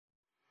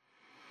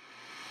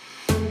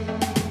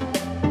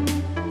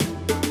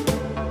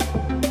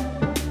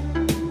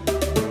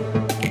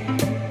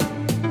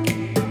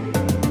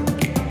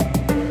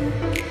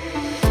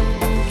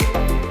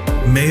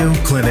Mayo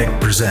Clinic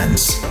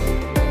presents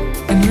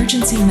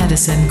Emergency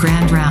Medicine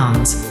Grand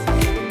Rounds.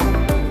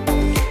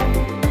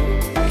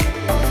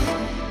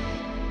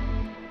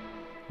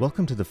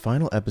 Welcome to the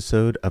final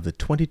episode of the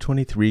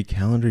 2023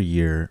 calendar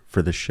year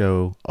for the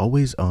show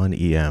Always on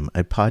EM,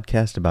 a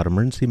podcast about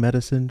emergency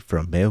medicine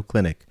from Mayo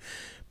Clinic.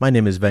 My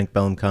name is Venk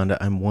Bellamkonda.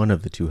 I'm one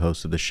of the two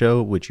hosts of the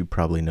show, which you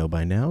probably know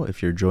by now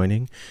if you're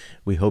joining.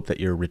 We hope that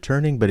you're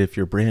returning, but if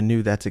you're brand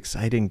new, that's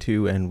exciting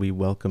too, and we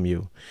welcome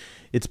you.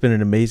 It's been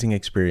an amazing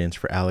experience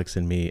for Alex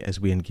and me as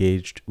we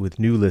engaged with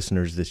new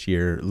listeners this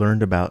year,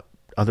 learned about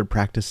other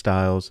practice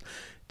styles,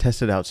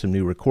 tested out some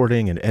new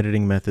recording and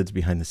editing methods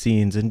behind the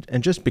scenes,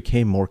 and just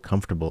became more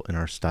comfortable in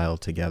our style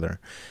together.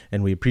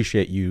 And we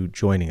appreciate you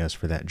joining us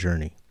for that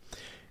journey.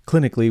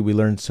 Clinically, we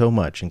learned so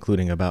much,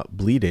 including about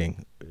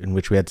bleeding, in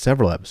which we had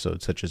several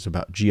episodes, such as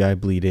about GI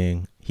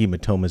bleeding,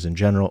 hematomas in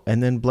general,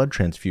 and then blood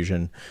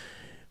transfusion.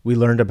 We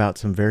learned about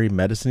some very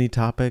medicine-y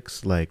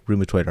topics like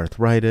rheumatoid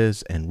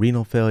arthritis and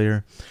renal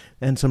failure,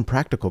 and some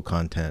practical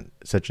content,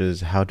 such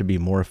as how to be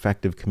more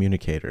effective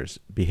communicators,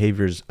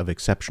 behaviors of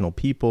exceptional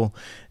people,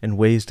 and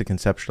ways to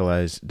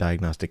conceptualize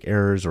diagnostic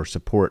errors or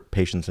support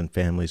patients and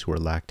families who are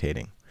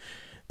lactating.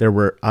 There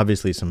were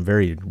obviously some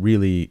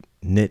really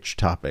niche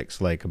topics,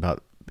 like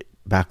about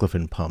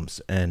baclofen pumps,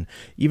 and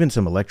even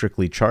some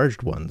electrically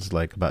charged ones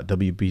like about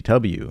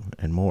WBW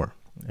and more.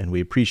 And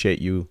we appreciate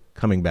you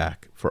coming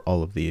back for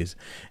all of these,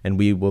 and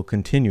we will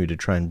continue to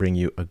try and bring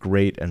you a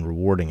great and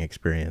rewarding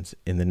experience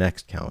in the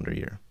next calendar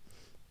year.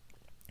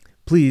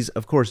 Please,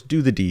 of course,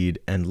 do the deed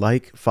and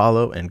like,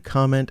 follow, and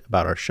comment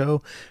about our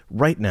show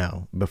right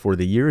now before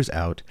the year is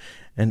out,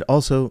 and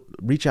also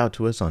reach out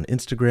to us on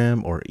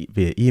Instagram or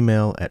via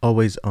email at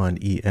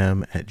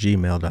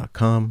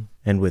alwaysonem@gmail.com.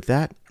 And with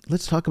that,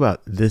 let's talk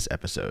about this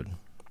episode.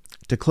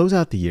 To close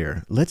out the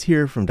year, let's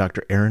hear from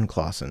Dr. Aaron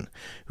Klassen,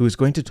 who is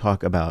going to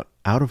talk about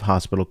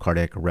out-of-hospital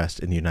cardiac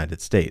arrest in the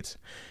United States.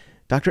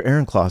 Dr.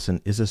 Aaron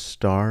Klassen is a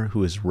star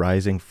who is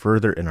rising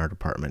further in our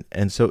department,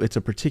 and so it's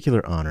a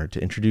particular honor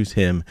to introduce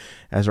him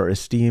as our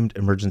esteemed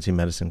emergency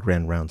medicine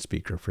grand round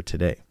speaker for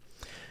today.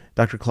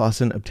 Dr.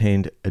 Klassen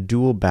obtained a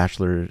dual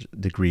bachelor's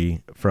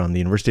degree from the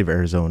University of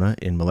Arizona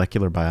in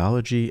molecular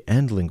biology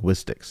and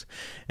linguistics,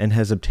 and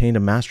has obtained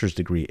a master's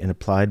degree in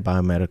applied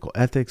biomedical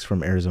ethics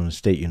from Arizona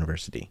State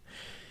University.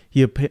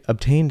 He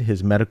obtained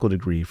his medical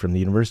degree from the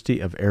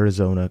University of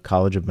Arizona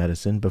College of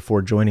Medicine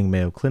before joining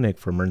Mayo Clinic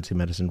for emergency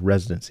medicine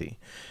residency.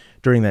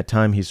 During that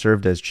time, he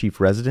served as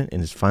chief resident in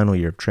his final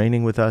year of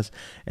training with us,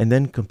 and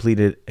then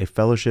completed a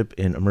fellowship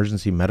in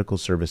emergency medical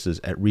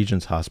services at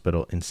Regents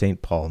Hospital in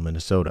St. Paul,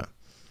 Minnesota.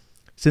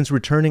 Since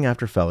returning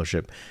after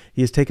fellowship,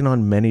 he has taken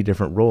on many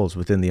different roles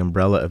within the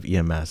umbrella of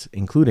EMS,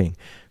 including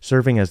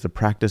serving as the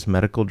practice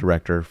medical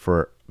director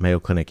for Mayo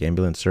Clinic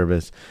Ambulance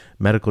Service,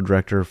 medical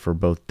director for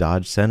both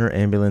Dodge Center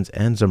Ambulance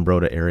and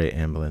Zumbrota Area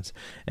Ambulance,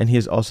 and he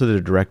is also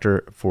the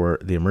director for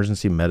the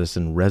Emergency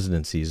Medicine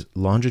Residency's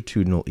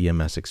longitudinal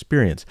EMS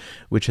experience,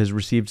 which has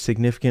received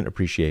significant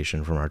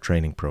appreciation from our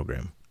training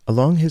program.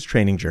 Along his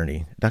training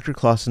journey, Dr.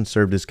 Klassen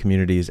served his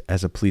communities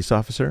as a police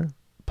officer,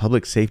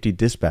 public safety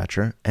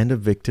dispatcher, and a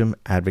victim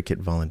advocate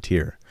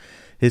volunteer.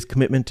 His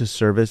commitment to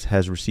service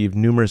has received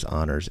numerous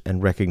honors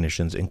and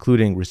recognitions,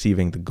 including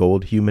receiving the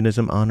Gold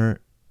Humanism Honor,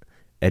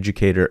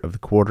 Educator of the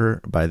Quarter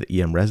by the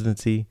EM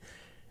Residency,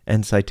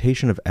 and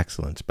Citation of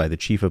Excellence by the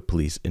Chief of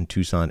Police in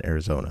Tucson,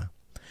 Arizona.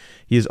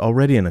 He is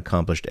already an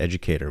accomplished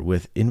educator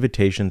with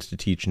invitations to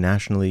teach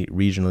nationally,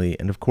 regionally,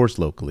 and of course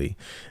locally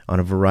on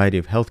a variety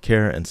of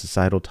healthcare and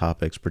societal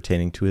topics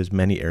pertaining to his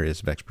many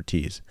areas of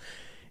expertise.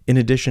 In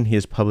addition, he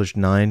has published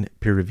 9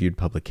 peer-reviewed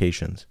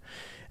publications.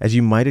 As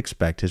you might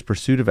expect, his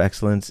pursuit of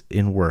excellence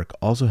in work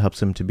also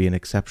helps him to be an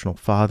exceptional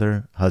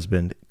father,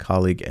 husband,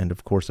 colleague, and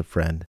of course a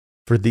friend.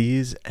 For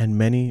these and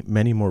many,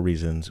 many more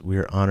reasons, we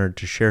are honored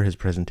to share his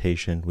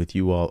presentation with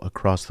you all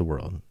across the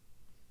world.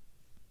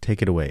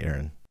 Take it away,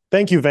 Aaron.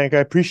 Thank you, Venk. I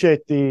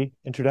appreciate the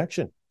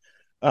introduction.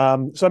 So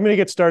I'm going to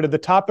get started. The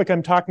topic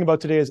I'm talking about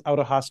today is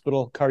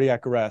out-of-hospital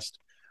cardiac arrest.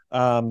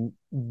 I'm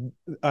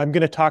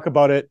going to talk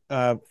about it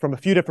from a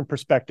few different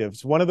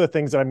perspectives. One of the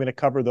things that I'm going to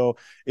cover, though,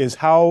 is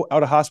how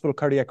out-of-hospital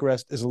cardiac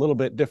arrest is a little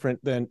bit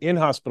different than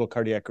in-hospital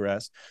cardiac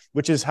arrest,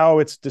 which is how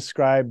it's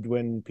described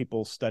when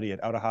people study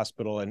it,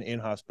 out-of-hospital and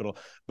in-hospital.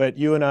 But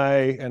you and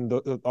I and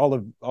all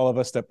of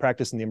us that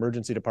practice in the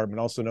emergency department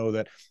also know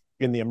that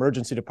in the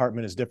emergency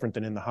department is different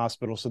than in the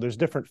hospital. So there's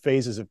different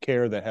phases of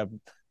care that have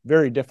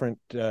very different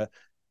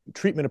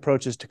treatment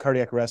approaches to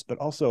cardiac arrest, but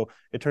also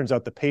it turns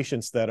out the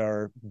patients that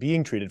are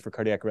being treated for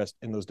cardiac arrest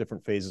in those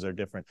different phases are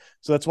different.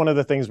 So that's one of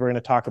the things we're going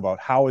to talk about.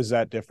 How is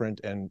that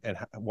different and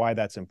why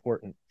that's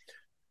important?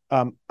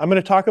 I'm going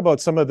to talk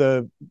about some of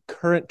the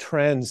current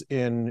trends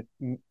in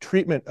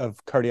treatment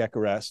of cardiac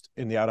arrest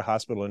in the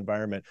out-of-hospital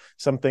environment,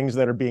 some things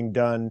that are being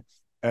done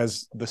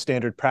as the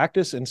standard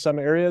practice in some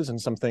areas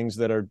and some things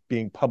that are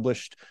being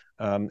published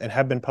and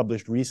have been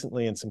published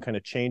recently, and some kind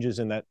of changes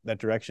in that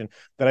direction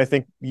that I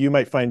think you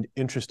might find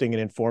interesting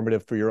and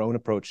informative for your own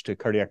approach to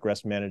cardiac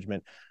arrest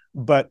management.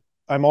 But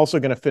I'm also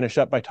going to finish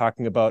up by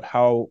talking about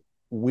how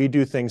we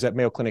do things at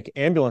Mayo Clinic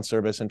Ambulance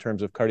Service in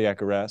terms of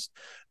cardiac arrest,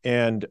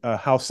 and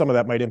how some of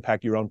that might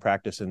impact your own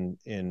practice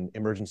in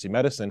emergency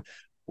medicine,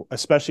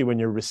 especially when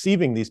you're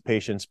receiving these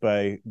patients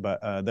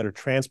that are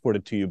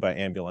transported to you by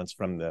ambulance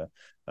from the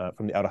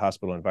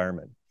out-of-hospital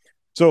environment.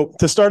 So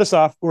to start us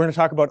off, we're going to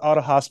talk about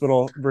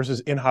out-of-hospital versus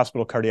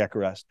in-hospital cardiac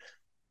arrest.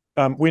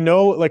 We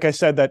know, like I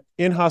said, that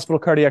in-hospital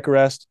cardiac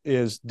arrest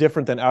is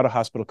different than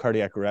out-of-hospital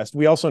cardiac arrest.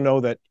 We also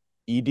know that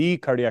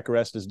ED cardiac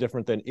arrest is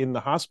different than in the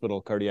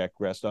hospital cardiac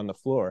arrest on the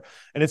floor.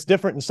 And it's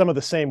different in some of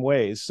the same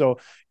ways. So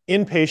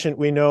inpatient,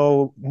 we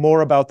know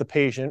more about the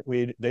patient.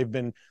 They've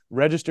been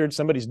registered.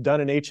 Somebody's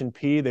done an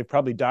H&P. They've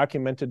probably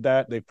documented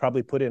that. They've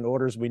probably put in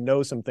orders. We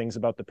know some things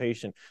about the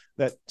patient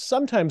that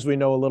sometimes we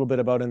know a little bit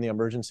about in the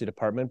emergency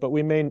department, but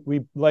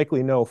we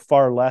likely know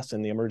far less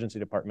in the emergency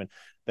department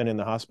than in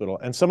the hospital.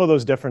 And some of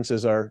those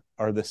differences are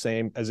the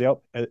same as in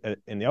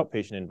the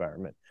outpatient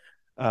environment.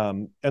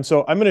 And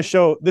so I'm going to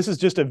show, this is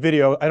just a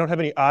video. I don't have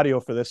any audio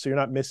for this, so you're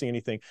not missing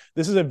anything.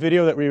 This is a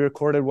video that we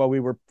recorded while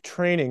we were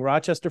training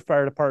Rochester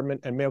Fire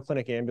Department and Mayo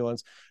Clinic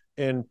Ambulance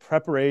in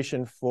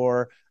preparation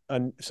for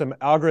some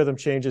algorithm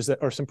changes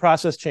or some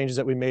process changes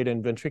that we made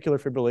in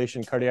ventricular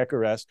fibrillation cardiac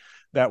arrest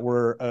that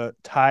were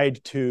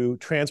tied to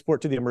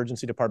transport to the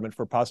emergency department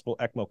for possible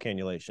ECMO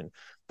cannulation.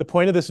 The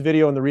point of this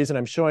video, and the reason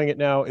I'm showing it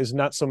now, is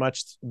not so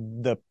much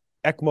the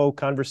ECMO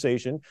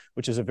conversation,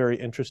 which is a very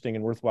interesting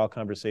and worthwhile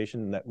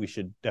conversation that we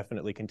should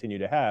definitely continue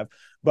to have,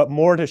 but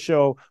more to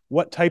show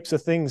what types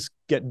of things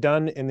get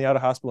done in the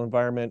out-of-hospital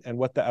environment and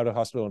what the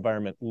out-of-hospital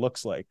environment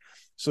looks like.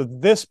 So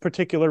this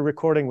particular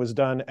recording was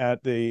done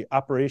at the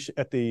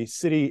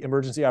City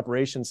Emergency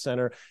Operations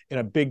Center in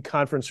a big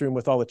conference room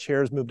with all the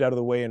chairs moved out of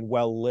the way and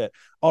well lit.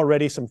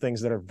 Already some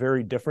things that are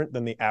very different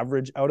than the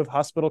average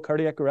out-of-hospital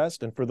cardiac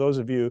arrest. And for those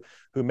of you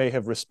who may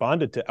have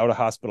responded to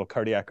out-of-hospital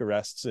cardiac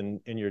arrests in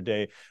your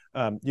day,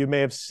 you may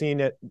have seen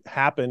it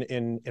happen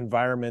in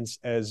environments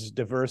as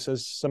diverse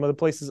as some of the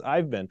places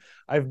I've been.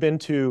 I've been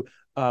to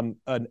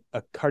a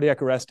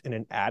cardiac arrest in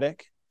an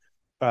attic,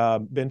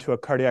 been to a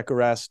cardiac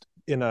arrest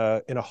in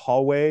a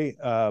hallway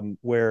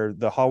where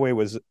the hallway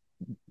was,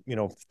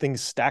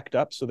 things stacked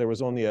up. So there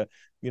was only a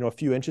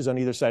few inches on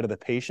either side of the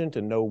patient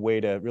and no way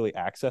to really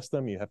access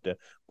them. You have to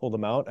pull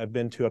them out. I've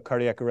been to a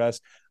cardiac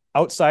arrest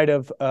outside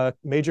of a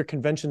major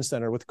convention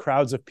center with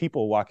crowds of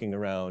people walking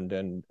around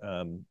and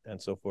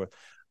so forth.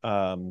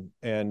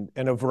 And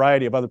a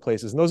variety of other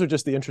places. And those are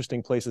just the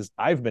interesting places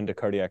I've been to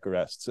cardiac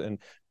arrests. And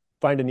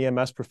find an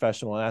EMS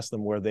professional and ask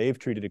them where they've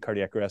treated a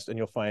cardiac arrest, and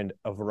you'll find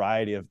a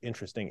variety of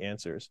interesting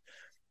answers.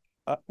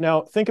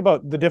 Now, think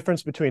about the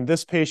difference between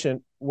this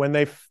patient when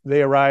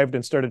they arrived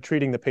and started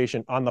treating the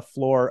patient on the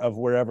floor of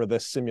wherever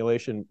this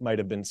simulation might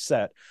have been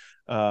set.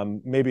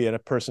 Maybe in a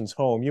person's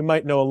home. You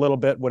might know a little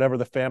bit, whatever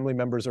the family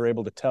members are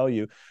able to tell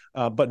you,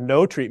 but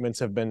no treatments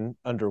have been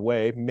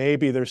underway.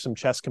 Maybe there's some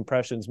chest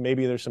compressions,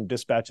 maybe there's some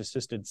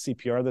dispatch-assisted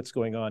CPR that's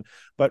going on,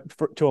 but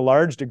to a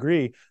large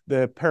degree,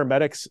 the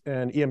paramedics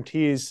and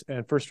EMTs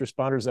and first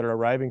responders that are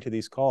arriving to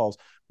these calls,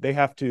 they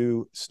have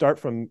to start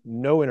from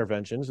no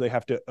interventions. They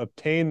have to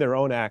obtain their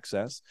own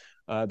access.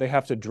 They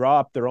have to draw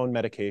up their own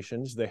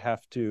medications. They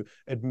have to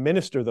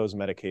administer those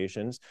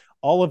medications.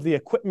 All of the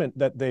equipment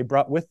that they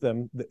brought with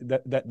them,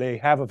 that they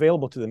have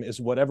available to them, is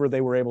whatever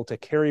they were able to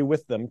carry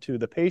with them to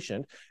the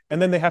patient.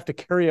 And then they have to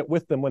carry it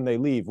with them when they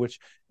leave, which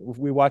if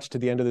we watch to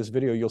the end of this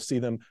video, you'll see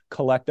them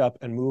collect up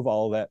and move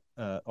all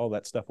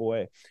that stuff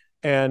away.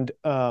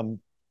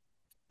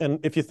 And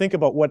if you think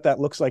about what that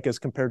looks like as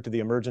compared to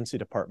the emergency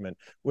department,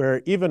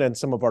 where even in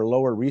some of our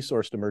lower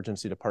resourced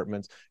emergency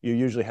departments, you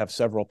usually have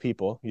several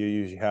people. You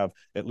usually have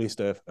at least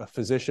a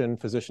physician,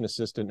 physician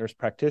assistant, nurse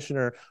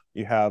practitioner.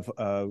 You have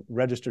a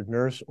registered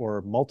nurse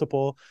or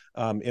multiple.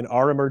 In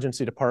our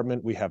emergency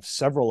department, we have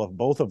several of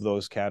both of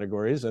those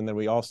categories. And then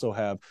we also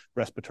have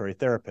respiratory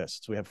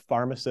therapists. We have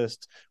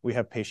pharmacists. We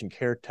have patient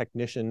care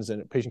technicians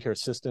and patient care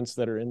assistants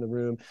that are in the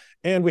room.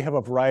 And we have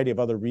a variety of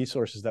other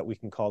resources that we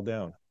can call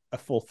down. A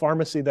full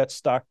pharmacy that's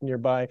stocked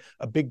nearby,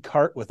 a big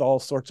cart with all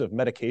sorts of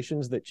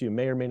medications that you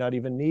may or may not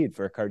even need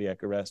for a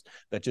cardiac arrest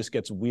that just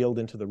gets wheeled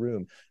into the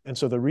room. And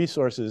so the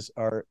resources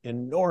are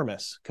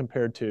enormous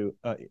compared to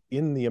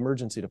in the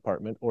emergency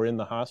department or in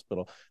the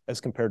hospital as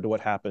compared to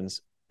what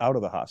happens out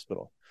of the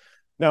hospital.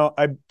 Now,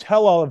 I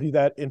tell all of you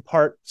that in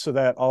part so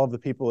that all of the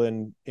people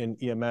in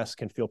EMS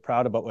can feel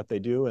proud about what they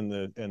do and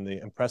the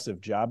impressive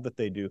job that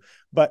they do.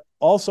 But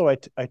also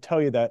I tell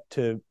you that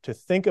to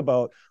think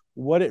about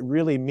what it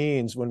really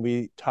means when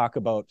we talk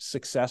about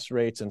success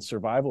rates and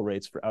survival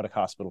rates for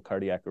out-of-hospital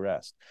cardiac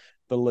arrest,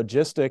 the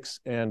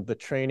logistics and the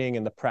training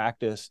and the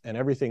practice and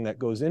everything that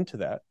goes into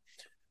that.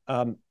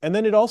 And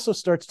then it also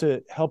starts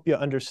to help you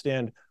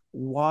understand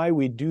why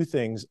we do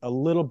things a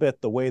little bit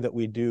the way that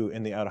we do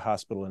in the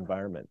out-of-hospital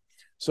environment.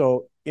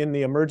 So in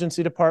the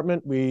emergency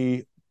department,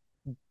 we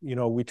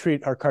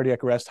treat our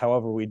cardiac arrest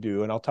however we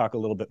do, and I'll talk a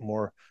little bit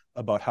more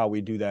about how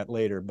we do that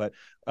later. But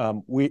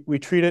we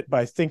treat it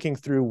by thinking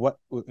through what,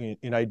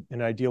 in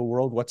an ideal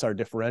world, what's our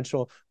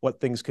differential, what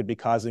things could be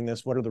causing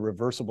this, what are the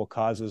reversible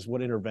causes,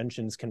 what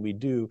interventions can we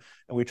do,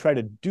 and we try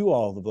to do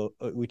all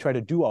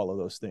of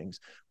those things.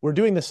 We're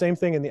doing the same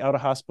thing in the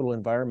out-of-hospital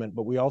environment,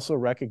 but we also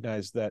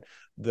recognize that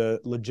the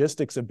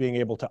logistics of being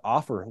able to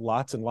offer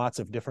lots and lots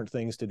of different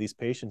things to these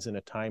patients in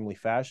a timely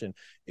fashion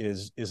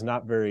is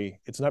not very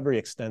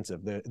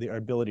extensive, our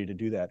ability to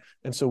do that.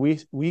 And so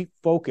we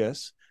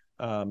focus,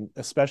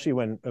 especially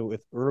when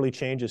with early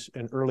changes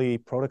and early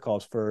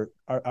protocols for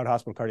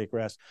out-of-hospital cardiac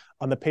arrest,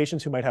 on the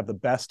patients who might have the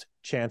best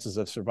chances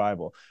of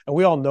survival. And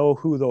we all know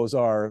who those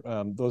are,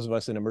 those of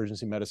us in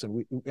emergency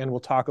medicine, and we'll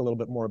talk a little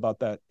bit more about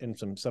that in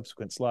some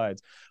subsequent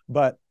slides.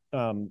 But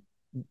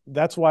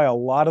that's why a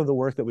lot of the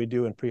work that we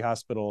do in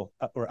pre-hospital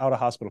or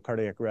out-of-hospital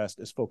cardiac arrest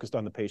is focused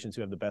on the patients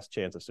who have the best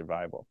chance of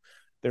survival.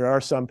 There are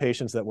some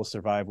patients that will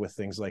survive with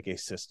things like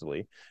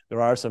asystole.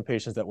 There are some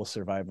patients that will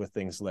survive with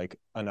things like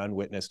an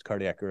unwitnessed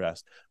cardiac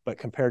arrest. But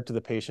compared to the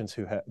patients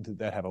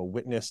that have a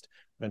witnessed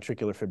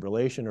ventricular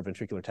fibrillation or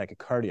ventricular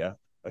tachycardia,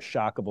 a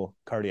shockable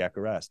cardiac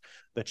arrest,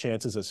 the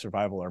chances of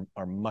survival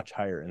are much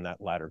higher in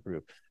that latter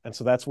group. And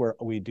so that's where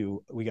we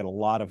get a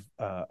lot of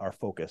our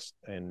focus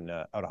in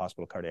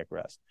out-of-hospital cardiac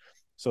arrest.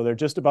 So they're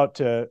just about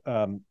to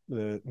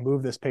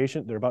move this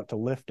patient. They're about to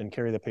lift and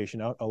carry the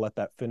patient out. I'll let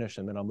that finish,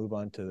 and then I'll move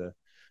on to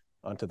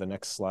the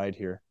next slide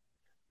here.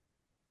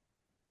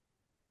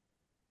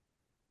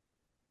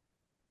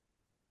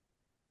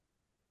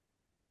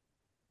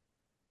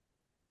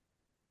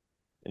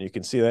 And you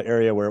can see that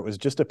area where it was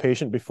just a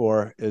patient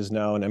before is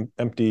now an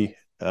empty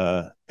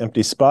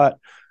spot.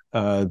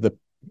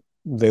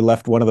 They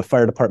left one of the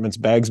fire department's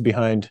bags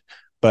behind,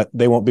 but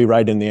they won't be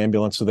right in the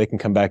ambulance, so they can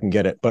come back and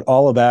get it. But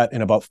all of that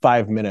in about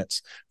 5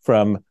 minutes,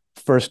 from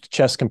first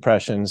chest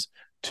compressions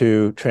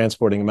to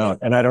transporting them out.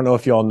 And I don't know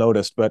if you all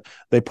noticed, but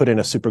they put in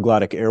a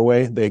supraglottic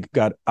airway. They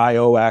got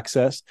IO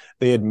access.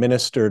 They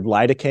administered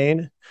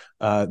lidocaine.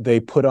 They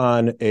put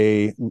on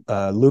a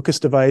Lucas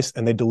device,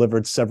 and they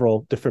delivered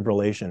several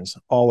defibrillations,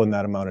 all in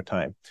that amount of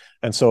time.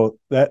 And so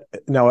that,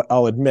 now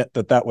I'll admit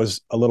that was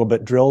a little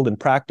bit drilled and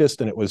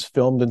practiced, and it was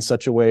filmed in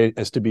such a way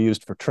as to be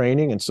used for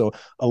training, and so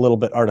a little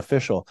bit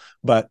artificial.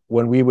 But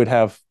when we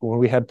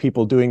had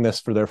people doing this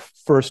for their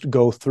first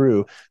go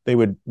through, they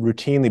would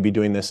routinely be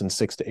doing this in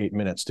 6 to 8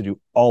 minutes to do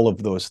all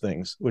of those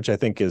things, which I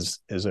think is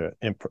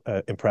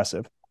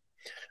impressive.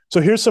 So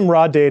here's some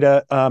raw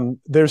data.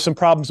 There's some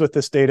problems with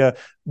this data,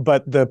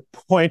 but the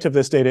point of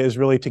this data is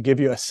really to give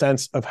you a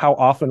sense of how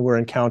often we're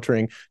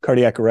encountering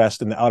cardiac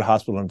arrest in the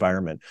out-of-hospital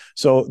environment.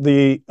 So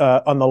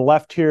on the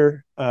left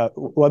here,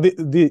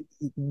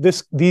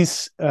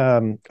 these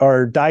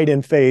are died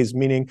in phase,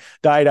 meaning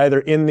died either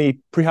in the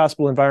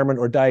pre-hospital environment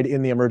or died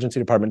in the emergency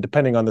department,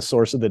 depending on the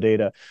source of the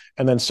data.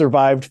 And then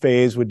survived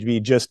phase would be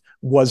just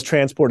was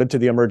transported to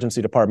the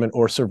emergency department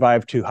or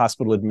survived to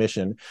hospital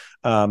admission.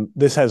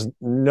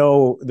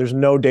 There's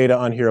no data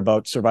on here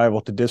about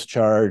survival to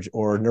discharge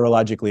or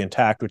neurologically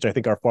intact, which I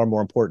think are far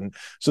more important.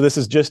 So this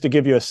is just to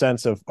give you a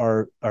sense of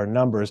our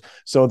numbers.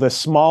 So the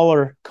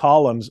smaller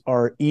columns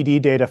are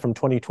ED data from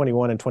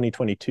 2021 and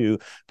 2022,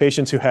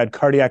 patients who had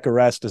cardiac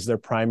arrest as their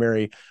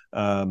primary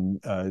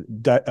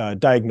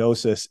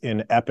diagnosis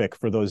in EPIC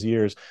for those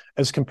years,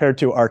 as compared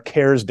to our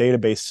CARES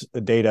database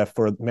data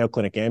for Mayo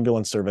Clinic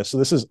Ambulance Service. So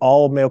this is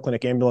all Mayo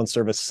Clinic Ambulance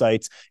Service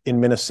sites in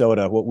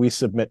Minnesota, what we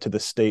submit to the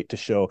state to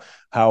show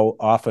how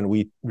often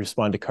we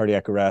respond to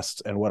cardiac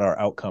arrests and what our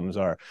outcomes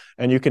are.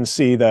 And you can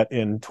see that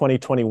in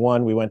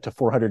 2021, we went to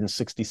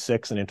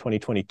 466, and in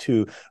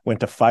 2022, went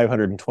to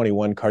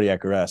 521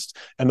 cardiac arrests.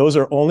 And those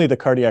are only the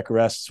cardiac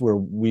arrests where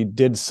we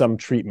did some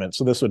treatment.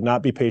 So this would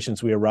not be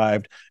patients we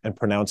arrived and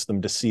pronounced them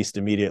deceased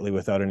immediately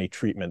without any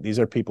treatment. These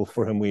are people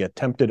for whom we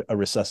attempted a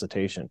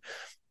resuscitation.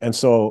 And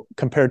so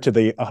compared to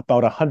the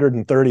about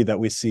 130 that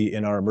we see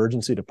in our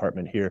emergency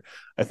department here,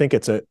 I think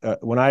it's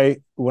when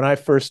I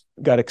first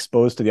got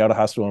exposed to the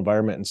out-of-hospital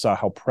environment and saw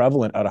how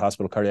prevalent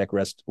out-of-hospital cardiac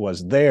arrest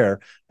was there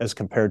as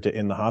compared to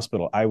in the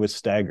hospital, I was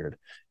staggered.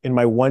 In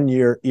my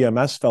 1-year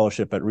EMS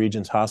fellowship at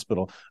Regents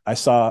Hospital, I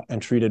saw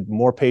and treated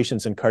more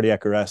patients in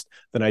cardiac arrest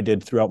than I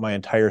did throughout my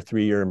entire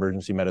 3-year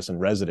emergency medicine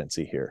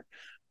residency here.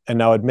 And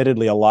now,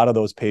 admittedly, a lot of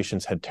those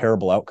patients had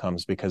terrible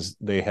outcomes because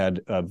they had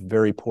a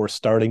very poor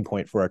starting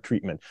point for our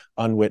treatment.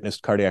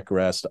 Unwitnessed cardiac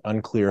arrest,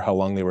 unclear how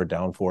long they were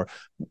down for.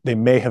 They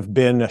may have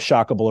been a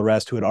shockable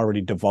arrest who had already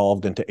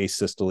devolved into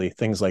asystole,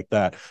 things like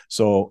that.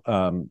 So,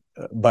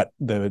 but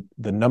the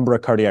number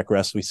of cardiac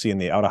arrests we see in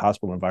the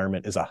out-of-hospital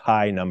environment is a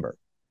high number.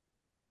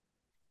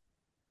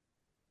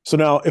 So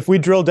now, if we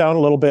drill down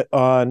a little bit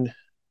on,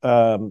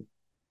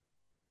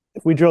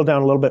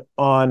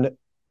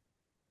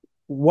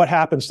 what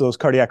happens to those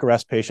cardiac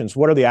arrest patients?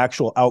 What are the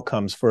actual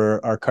outcomes for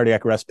our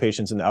cardiac arrest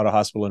patients in the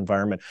out-of-hospital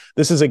environment?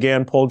 This is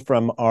again pulled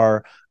from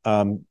our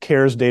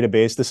CARES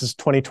database. This is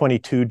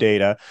 2022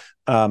 data.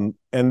 And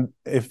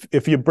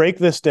if you break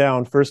this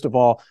down, first of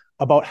all,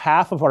 about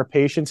half of our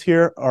patients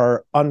here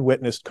are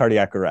unwitnessed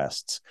cardiac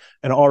arrests.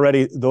 And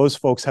already those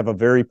folks have a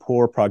very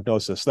poor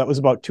prognosis. That was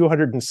about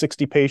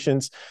 260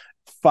 patients.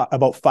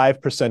 About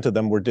 5% of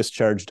them were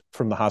discharged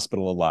from the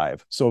hospital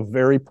alive. So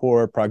very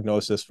poor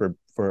prognosis for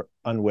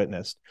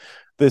unwitnessed.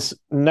 This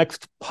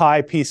next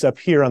pie piece up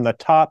here on the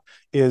top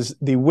is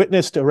the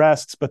witnessed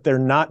arrests, but they're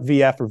not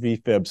VF or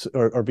VFibs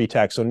or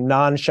VTAC, so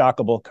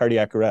non-shockable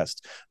cardiac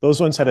arrests. Those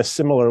ones had a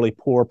similarly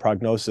poor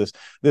prognosis.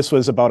 This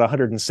was about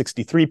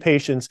 163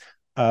 patients.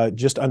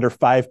 Just under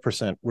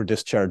 5% were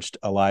discharged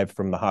alive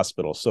from the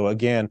hospital. So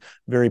again,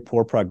 very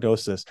poor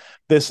prognosis.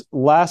 This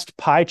last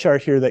pie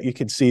chart here that you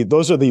can see,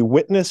 those are the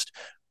witnessed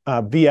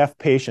VF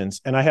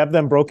patients, and I have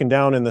them broken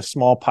down in the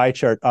small pie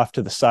chart off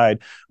to the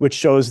side, which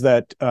shows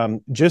that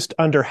just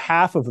under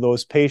half of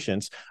those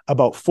patients,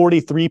 about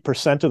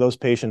 43% of those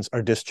patients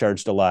are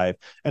discharged alive.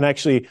 And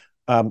actually,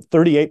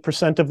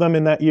 38% of them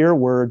in that year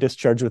were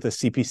discharged with a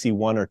CPC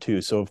 1 or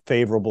 2, so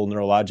favorable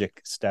neurologic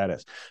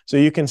status. So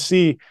you can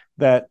see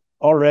that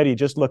already,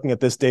 just looking at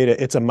this data,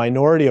 it's a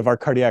minority of our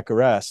cardiac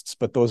arrests,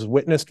 but those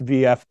witnessed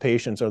VF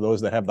patients are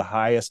those that have the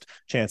highest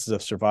chances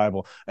of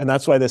survival. And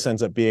that's why this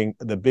ends up being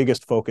the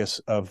biggest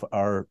focus of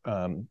our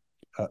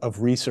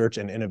of research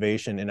and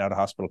innovation in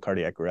out-of-hospital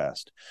cardiac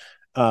arrest.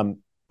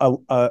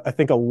 I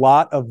think a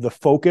lot of the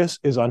focus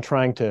is on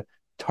trying to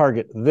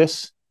target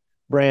this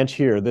branch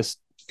here, this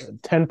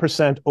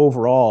 10%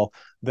 overall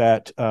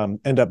that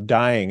end up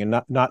dying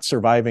and not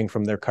surviving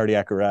from their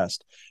cardiac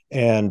arrest.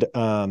 And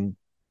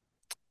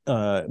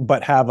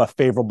but have a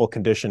favorable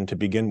condition to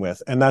begin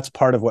with. And that's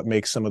part of what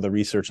makes some of the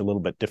research a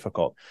little bit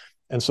difficult.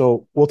 And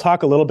so we'll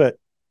talk a little bit,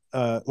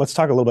 let's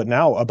talk a little bit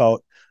now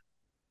about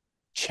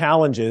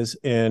challenges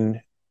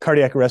in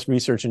cardiac arrest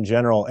research in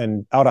general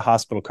and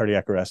out-of-hospital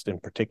cardiac arrest in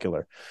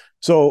particular.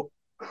 So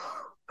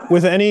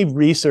with any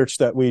research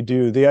that we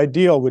do, the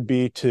ideal would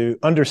be to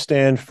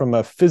understand from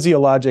a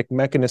physiologic,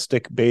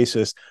 mechanistic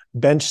basis,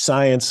 bench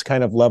science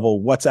kind of level,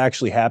 what's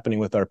actually happening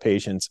with our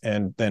patients,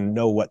 and then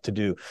know what to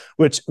do,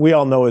 which we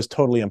all know is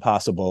totally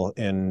impossible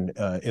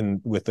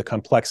with the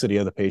complexity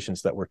of the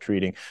patients that we're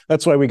treating.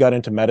 That's why we got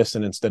into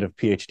medicine instead of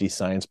PhD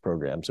science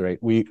programs, right?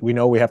 We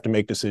know we have to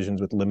make decisions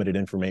with limited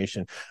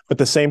information, but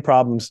the same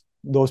problems,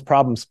 those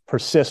problems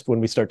persist when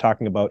we start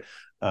talking about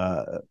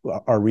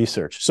our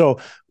research. So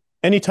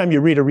anytime you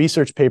read a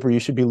research paper, you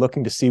should be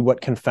looking to see what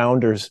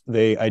confounders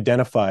they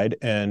identified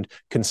and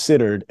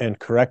considered and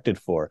corrected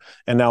for.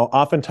 And now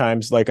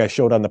oftentimes, like I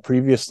showed on the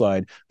previous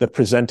slide, the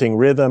presenting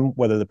rhythm,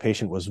 whether the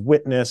patient was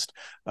witnessed,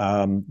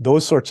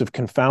 those sorts of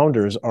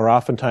confounders are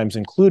oftentimes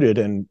included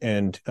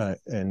and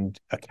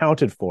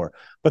accounted for.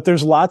 But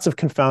there's lots of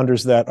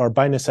confounders that are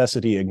by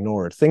necessity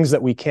ignored, things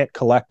that we can't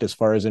collect as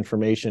far as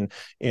information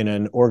in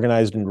an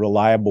organized and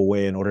reliable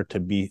way in order to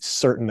be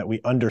certain that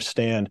we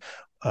understand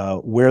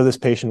where this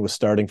patient was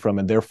starting from,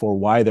 and therefore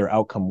why their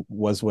outcome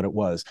was what it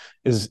was.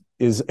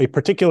 Is a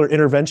particular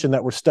intervention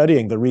that we're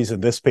studying the reason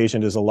this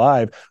patient is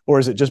alive, or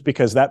is it just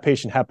because that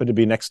patient happened to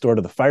be next door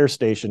to the fire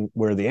station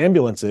where the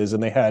ambulance is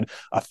and they had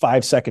a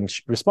 5-second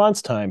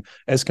response time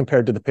as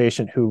compared to the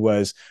patient who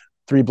was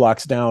 3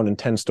 blocks down and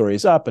 10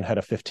 stories up and had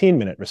a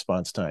 15-minute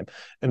response time?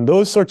 And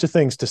those sorts of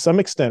things, to some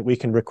extent, we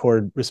can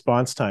record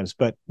response times,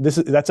 but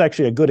that's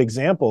actually a good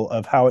example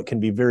of how it can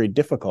be very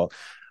difficult.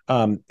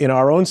 In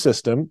our own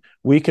system,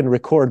 we can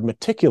record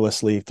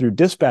meticulously through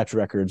dispatch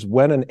records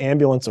when an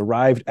ambulance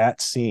arrived at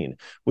scene.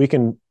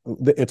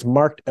 It's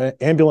marked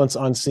ambulance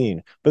on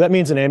scene, but that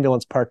means an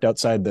ambulance parked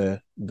outside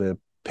the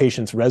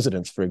patient's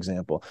residence, for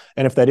example.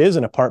 And if that is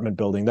an apartment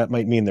building, that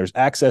might mean there's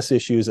access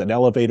issues, an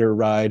elevator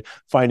ride,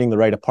 finding the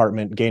right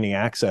apartment, gaining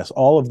access.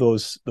 All of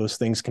those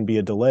things can be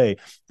a delay,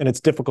 and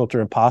it's difficult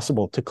or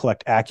impossible to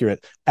collect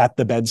accurate at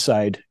the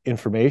bedside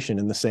information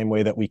in the same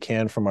way that we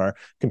can from our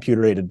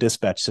computer-aided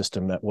dispatch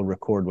system that will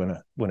record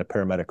when a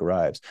paramedic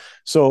arrives.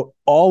 So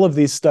all of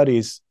these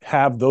studies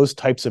have those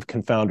types of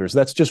confounders.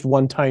 That's just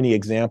one tiny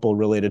example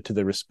related to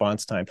the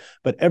response time.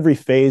 But every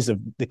phase of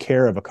the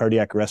care of a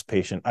cardiac arrest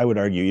patient, I would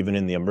argue, even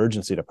in the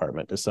emergency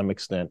department to some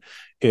extent,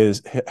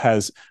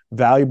 has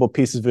valuable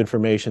pieces of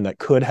information that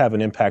could have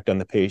an impact on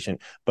the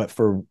patient, but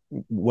for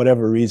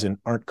whatever reason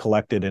aren't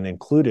collected and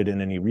included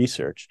in any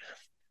research.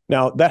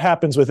 Now, that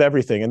happens with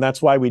everything, and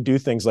that's why we do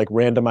things like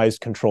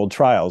randomized controlled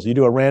trials. You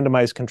do a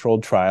randomized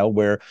controlled trial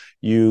where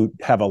you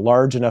have a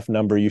large enough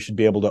number, you should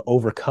be able to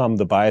overcome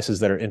the biases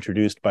that are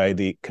introduced by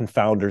the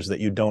confounders that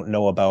you don't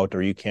know about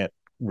or you can't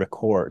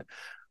record.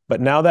 But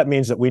now that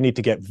means that we need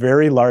to get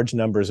very large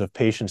numbers of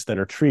patients that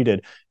are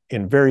treated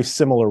in very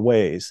similar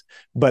ways.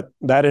 But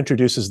that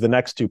introduces the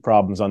next two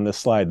problems on this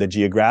slide: the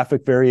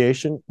geographic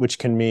variation, which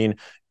can mean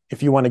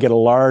if you want to get a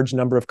large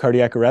number of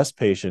cardiac arrest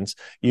patients,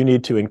 you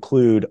need to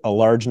include a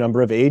large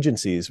number of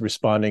agencies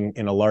responding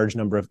in a large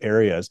number of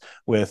areas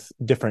with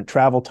different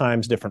travel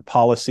times, different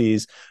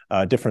policies,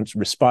 different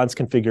response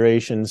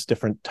configurations,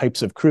 different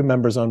types of crew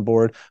members on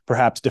board,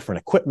 perhaps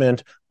different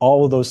equipment.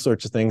 All of those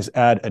sorts of things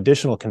add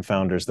additional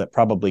confounders that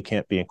probably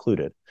can't be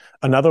included.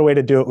 Another way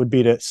to do it would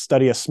be to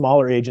study a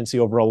smaller agency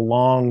over a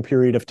long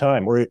period of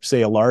time, or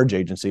say a large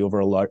agency over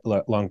a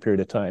long period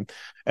of time.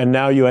 And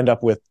now you end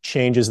up with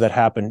changes that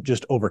happen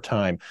just over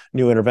time.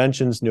 New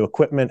interventions, new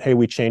equipment. Hey,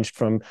 we changed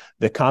from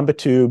the combat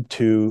tube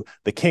to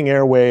the King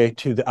Airway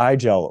to the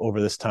iGel over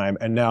this time.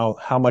 And now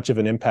how much of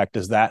an impact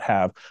does that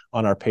have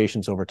on our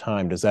patients over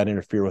time? Does that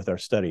interfere with our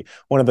study?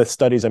 One of the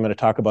studies I'm going to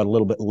talk about a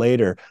little bit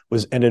later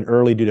was ended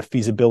early due to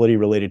feasibility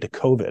related to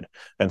COVID.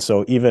 And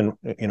so even,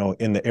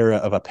 in the era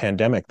of a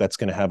pandemic, that's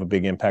going to have a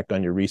big impact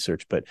on your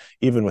research. But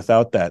even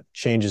without that,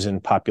 changes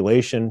in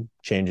population,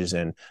 changes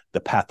in the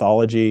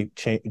pathology,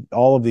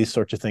 all of these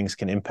sorts of things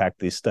can impact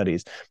these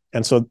studies.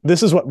 And so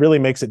this is what really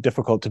makes it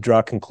difficult to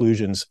draw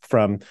conclusions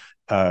from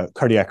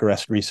cardiac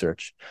arrest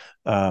research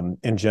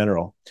in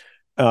general.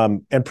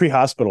 And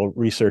pre-hospital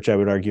research, I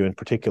would argue in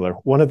particular.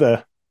 One of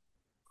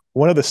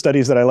the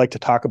studies that I like to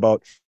talk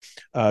about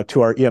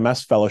to our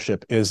EMS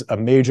fellowship is a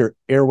major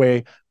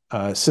airway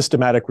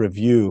systematic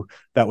review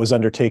that was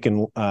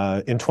undertaken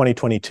in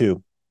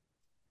 2022.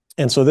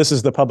 And so this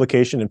is the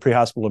publication in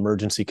Pre-Hospital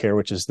Emergency Care,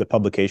 which is the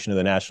publication of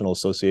the National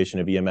Association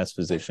of EMS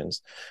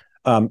Physicians.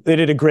 They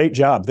did a great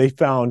job. They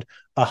found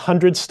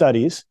 100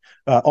 studies,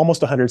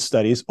 almost 100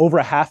 studies, over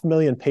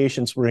 500,000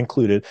 patients were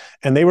included,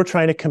 and they were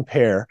trying to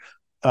compare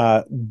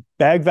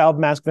bag valve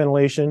mask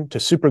ventilation to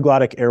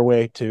supraglottic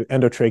airway to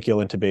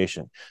endotracheal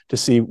intubation to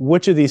see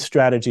which of these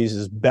strategies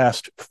is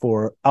best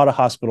for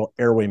out-of-hospital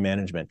airway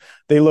management.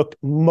 They looked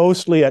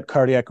mostly at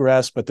cardiac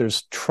arrest, but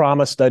there's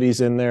trauma studies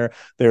in there.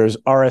 There's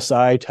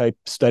RSI type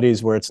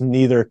studies where it's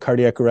neither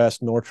cardiac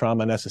arrest nor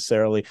trauma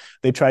necessarily.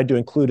 They tried to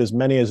include as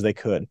many as they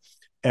could.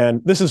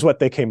 And this is what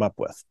they came up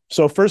with.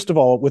 So first of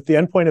all, with the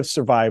endpoint of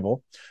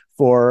survival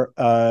for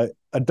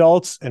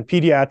adults and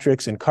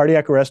pediatrics in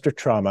cardiac arrest or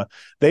trauma,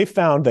 they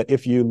found that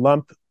if you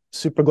lump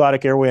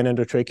supraglottic airway and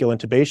endotracheal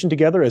intubation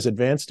together as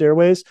advanced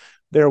airways,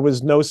 there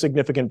was no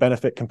significant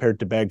benefit compared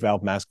to bag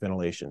valve mask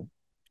ventilation.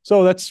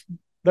 So that's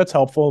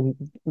helpful.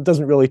 It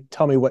doesn't really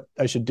tell me what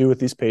I should do with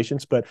these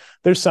patients, but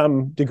there's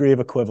some degree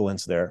of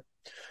equivalence there.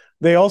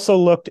 They also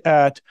looked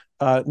at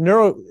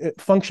neuro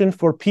function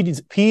for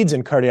peds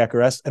in cardiac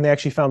arrest, and they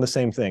actually found the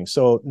same thing.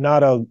 So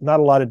not a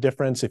lot of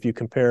difference if you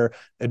compare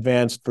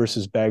advanced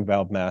versus bag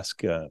valve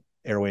mask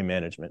airway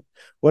management.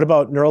 What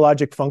about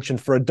neurologic function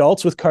for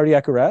adults with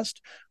cardiac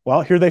arrest?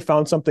 Well, here they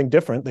found something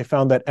different. They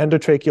found that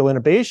endotracheal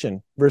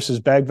intubation versus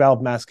bag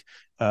valve mask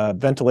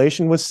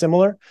ventilation was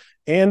similar.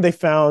 And they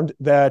found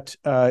that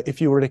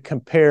if you were to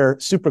compare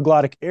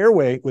supraglottic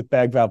airway with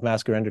bag valve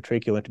mask or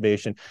endotracheal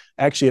intubation,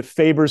 actually it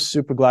favors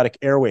supraglottic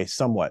airway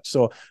somewhat.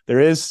 So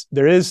there is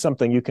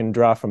something you can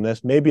draw from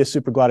this. Maybe a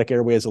supraglottic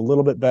airway is a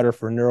little bit better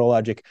for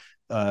neurologic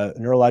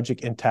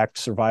intact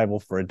survival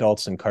for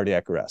adults in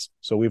cardiac arrest.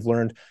 So we've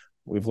learned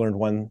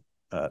one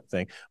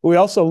thing. We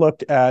also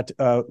looked at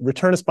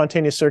return of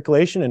spontaneous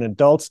circulation in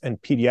adults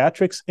and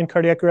pediatrics in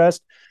cardiac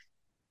arrest.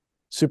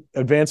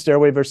 Advanced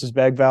airway versus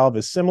bag valve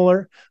is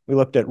similar. We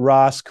looked at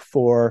ROSC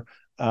for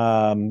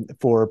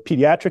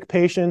pediatric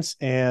patients,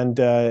 and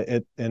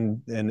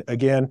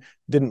again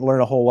didn't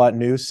learn a whole lot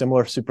new.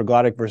 Similar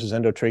supraglottic versus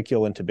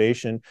endotracheal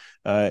intubation.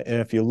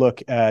 And if you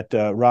look at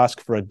ROSC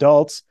for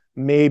adults,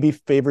 maybe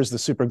favors the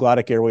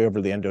supraglottic airway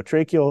over the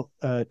endotracheal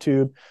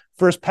tube.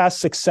 First pass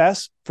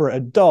success for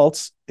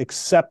adults,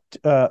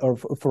 or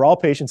for all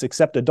patients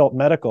except adult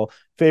medical,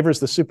 favors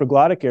the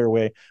supraglottic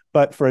airway,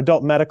 but for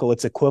adult medical,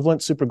 it's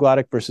equivalent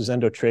supraglottic versus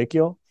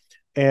endotracheal.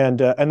 And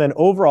then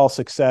overall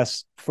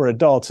success for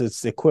adults,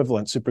 it's the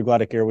equivalent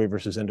supraglottic airway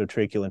versus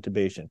endotracheal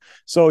intubation.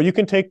 So you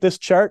can take this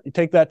chart, you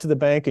take that to the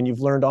bank, and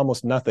you've learned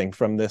almost nothing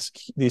from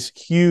these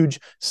huge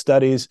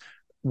studies,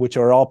 which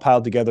are all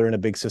piled together in a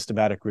big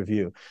systematic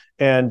review.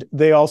 And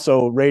they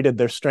also rated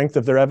their strength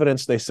of their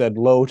evidence. They said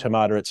low to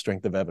moderate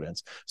strength of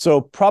evidence.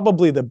 So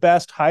probably the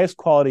best, highest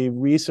quality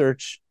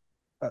research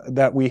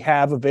that we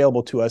have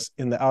available to us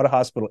in the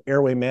out-of-hospital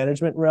airway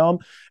management realm.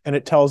 And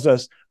it tells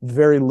us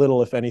very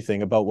little, if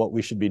anything, about what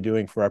we should be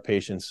doing for our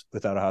patients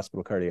with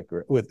out-of-hospital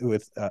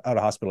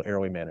out-of-hospital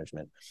airway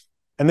management.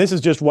 And this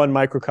is just one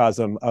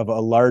microcosm of a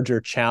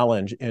larger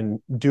challenge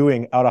in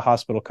doing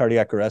out-of-hospital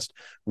cardiac arrest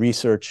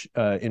research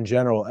in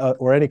general,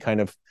 or any kind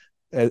of,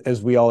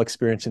 as we all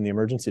experience in the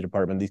emergency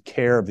department, the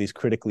care of these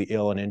critically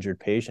ill and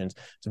injured patients.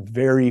 It's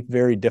very,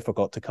 very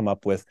difficult to come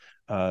up with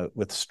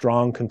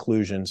strong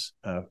conclusions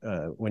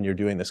when you're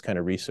doing this kind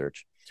of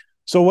research.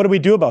 So what do we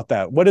do about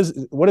that? What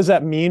does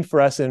that mean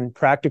for us in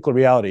practical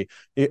reality?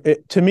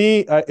 To me,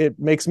 it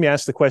makes me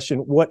ask the question,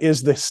 what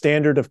is the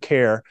standard of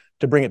care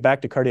to bring it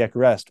back to cardiac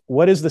arrest?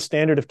 What is the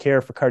standard of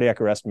care for cardiac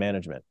arrest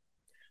management?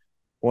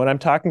 When I'm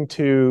talking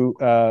to,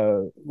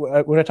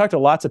 when I talk to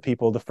lots of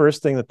people, the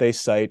first thing that they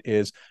cite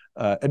is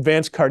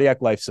advanced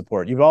cardiac life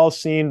support. You've all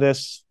seen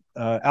this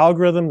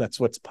algorithm. That's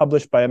what's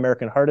published by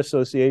American Heart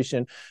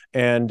Association,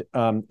 and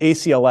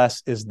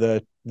ACLS is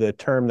the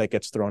term that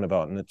gets thrown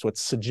about, and it's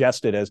what's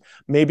suggested as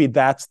maybe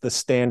that's the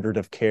standard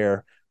of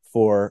care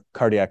for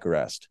cardiac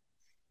arrest.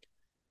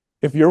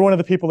 If you're one of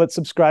the people that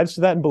subscribes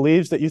to that and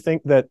believes that you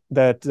think that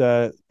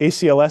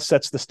ACLS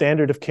sets the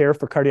standard of care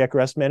for cardiac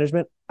arrest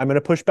management, I'm going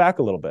to push back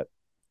a little bit.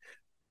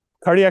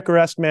 Cardiac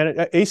arrest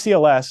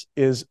ACLS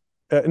is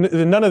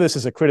none of this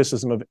is a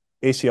criticism of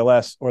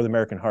ACLS or the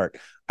American Heart.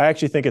 I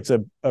actually think it's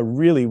a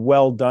really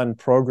well done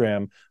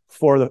program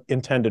for the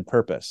intended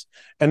purpose.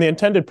 And the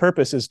intended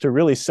purpose is to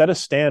really set a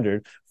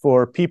standard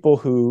for people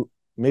who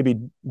maybe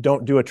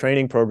don't do a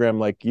training program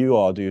like you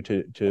all do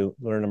to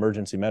learn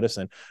emergency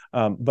medicine,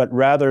 but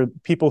rather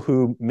people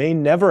who may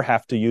never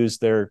have to use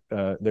their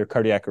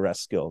cardiac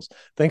arrest skills.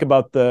 Think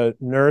about the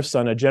nurse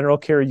on a general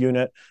care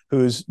unit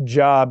whose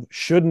job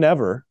should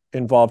never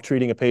involve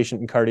treating a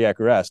patient in cardiac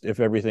arrest if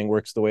everything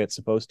works the way it's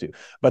supposed to.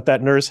 But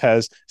that nurse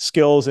has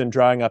skills in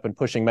drawing up and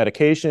pushing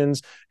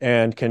medications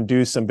and can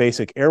do some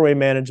basic airway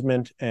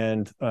management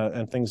and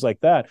things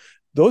like that.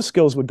 Those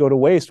skills would go to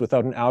waste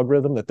without an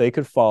algorithm that they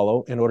could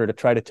follow in order to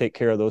try to take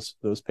care of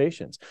those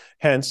patients.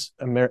 Hence,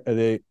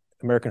 the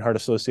American Heart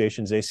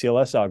Association's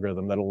ACLS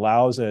algorithm that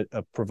allows a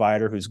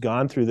provider who's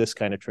gone through this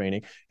kind of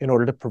training in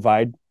order to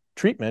provide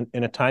treatment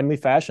in a timely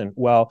fashion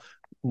while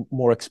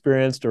more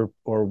experienced or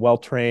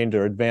well-trained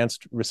or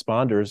advanced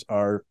responders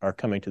are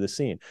coming to the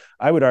scene.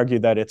 I would argue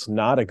that it's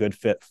not a good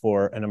fit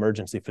for an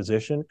emergency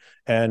physician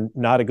and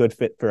not a good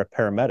fit for a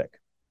paramedic.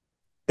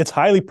 It's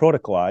highly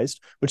protocolized,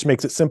 which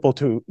makes it simple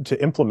to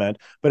implement,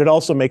 but it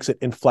also makes it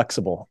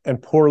inflexible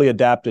and poorly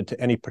adapted to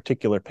any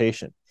particular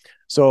patient.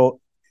 So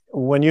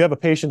when you have a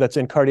patient that's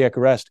in cardiac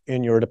arrest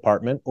in your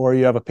department, or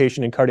you have a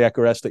patient in cardiac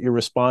arrest that you're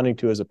responding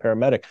to as a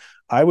paramedic,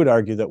 I would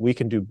argue that we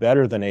can do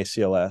better than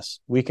ACLS.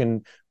 We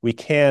can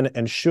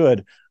and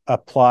should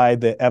apply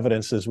the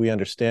evidence as we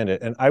understand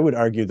it. And I would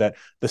argue that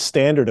the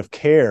standard of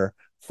care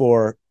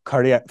for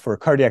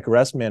cardiac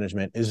arrest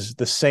management is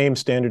the same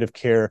standard of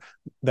care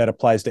that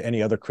applies to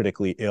any other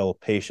critically ill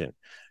patient.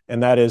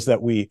 And that is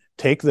that we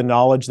take the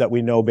knowledge that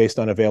we know based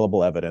on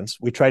available evidence.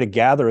 We try to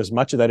gather as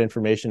much of that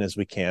information as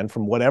we can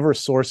from whatever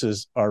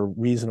sources are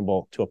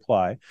reasonable to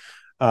apply.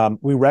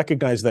 We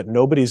recognize that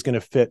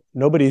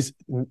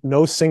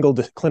no single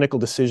clinical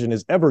decision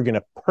is ever going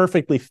to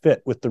perfectly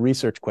fit with the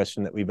research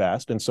question that we've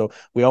asked. And so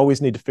we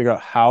always need to figure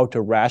out how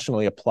to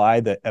rationally apply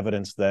the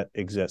evidence that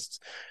exists.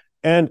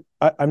 And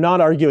I'm not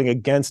arguing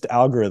against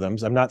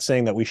algorithms. I'm not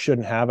saying that we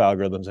shouldn't have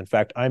algorithms. In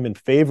fact, I'm in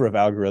favor of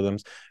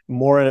algorithms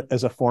more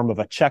as a form of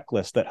a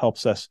checklist that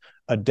helps us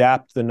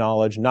adapt the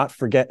knowledge, not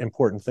forget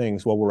important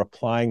things while we're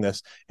applying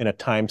this in a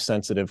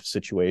time-sensitive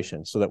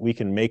situation so that we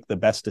can make the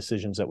best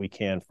decisions that we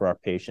can for our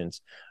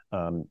patients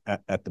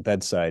at the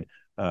bedside.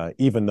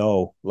 Even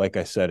though, like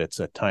I said, it's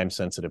a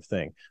time-sensitive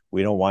thing.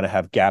 We don't want to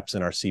have gaps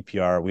in our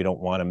CPR. We don't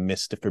want to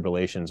miss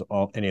defibrillations,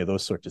 any of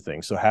those sorts of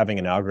things. So having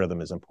an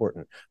algorithm is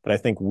important. But I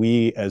think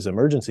we, as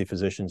emergency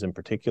physicians in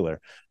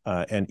particular,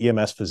 and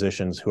EMS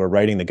physicians who are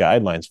writing the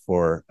guidelines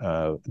for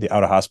the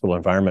out-of-hospital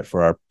environment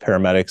for our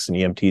paramedics and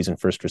EMTs and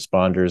first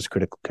responders,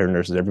 critical care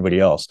nurses, everybody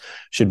else,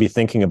 should be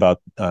thinking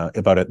about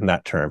it in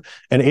that term.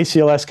 And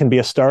ACLS can be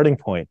a starting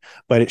point,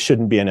 but it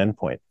shouldn't be an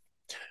endpoint.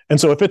 And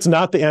so if it's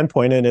not the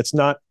endpoint and it's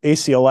not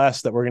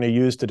ACLS that we're going to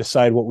use to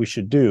decide what we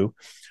should do,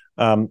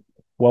 well,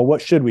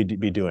 what should we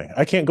be doing?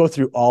 I can't go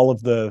through all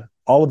of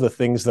the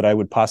things that I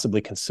would possibly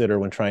consider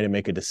when trying to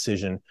make a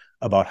decision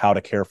about how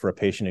to care for a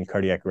patient in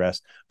cardiac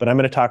arrest, but I'm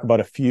going to talk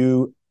about a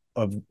few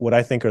of what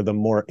I think are the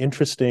more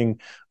interesting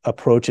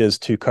approaches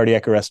to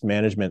cardiac arrest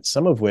management,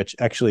 some of which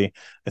actually,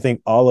 I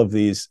think all of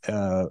these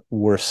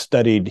were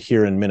studied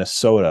here in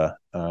Minnesota,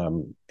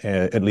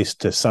 at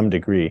least to some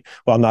degree.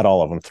 Well, not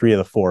all of them. 3 of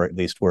the 4 at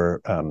least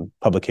were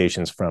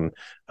publications from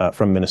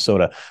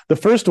Minnesota. The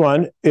first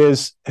one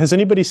is, has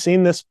anybody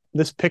seen this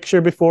picture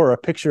before, or a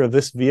picture of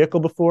this vehicle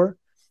before?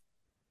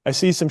 I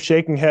see some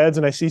shaking heads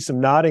and I see some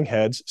nodding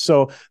heads.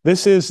 So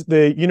this is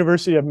the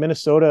University of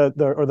Minnesota,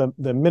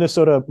 the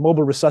Minnesota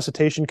Mobile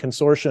Resuscitation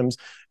Consortium's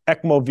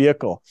ECMO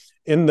vehicle.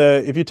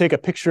 If you take a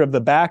picture of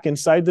the back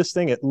inside this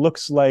thing, it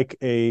looks like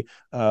a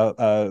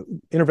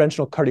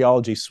interventional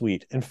cardiology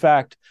suite. In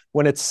fact,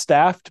 when it's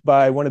staffed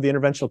by one of the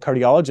interventional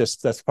cardiologists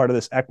that's part of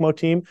this ECMO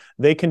team,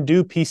 they can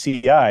do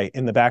PCI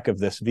in the back of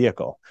this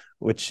vehicle,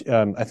 which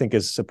I think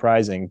is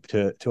surprising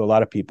to a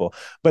lot of people.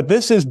 But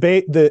this is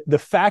the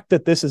fact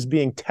that this is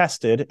being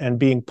tested and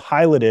being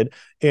piloted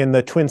in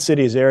the Twin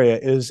Cities area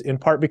is in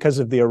part because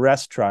of the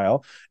ARREST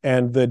trial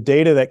and the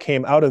data that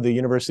came out of the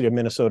University of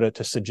Minnesota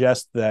to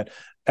suggest that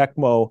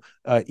ECMO,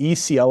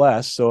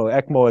 ECLS, so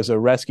ECMO is a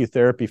rescue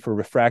therapy for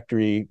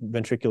refractory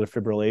ventricular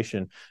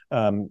fibrillation,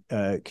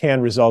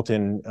 can result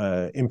in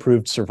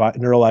improved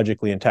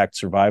neurologically intact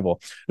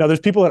survival. Now, there's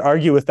people that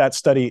argue with that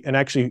study, and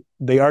actually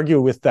they argue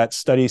with that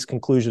study's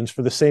conclusions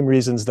for the same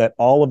reasons that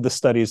all of the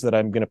studies that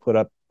I'm going to put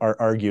up are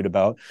argued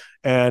about,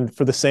 and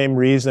for the same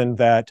reason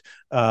that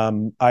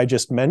I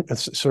just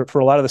mentioned, for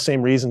a lot of the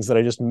same reasons that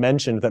I just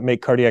mentioned that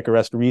make cardiac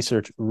arrest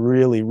research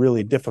really,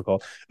 really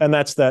difficult. And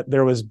that's that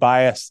there was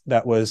bias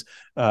that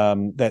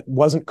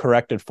wasn't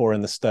corrected for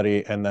in the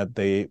study, and that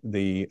the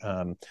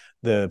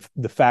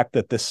fact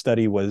that this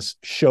study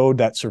showed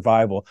that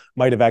survival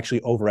might have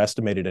actually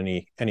overestimated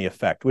any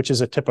effect, which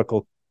is a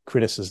typical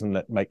criticism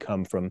that might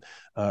come from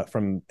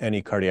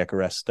any cardiac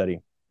arrest study.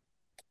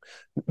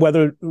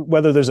 Whether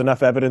there's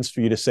enough evidence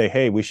for you to say,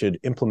 hey, we should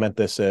implement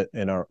this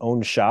in our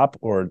own shop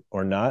or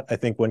not, I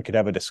think one could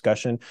have a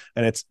discussion,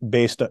 and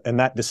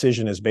that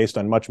decision is based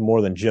on much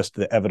more than just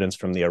the evidence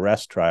from the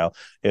arrest trial.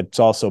 It's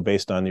also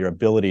based on your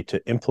ability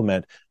to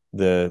implement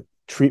the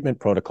treatment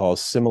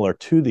protocols similar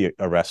to the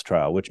arrest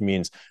trial, which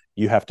means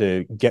you have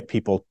to get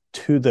people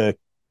to the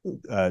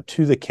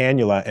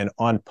cannula and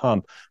on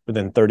pump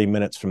within 30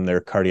 minutes from their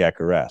cardiac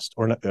arrest,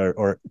 or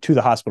to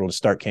the hospital to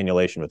start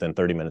cannulation within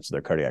 30 minutes of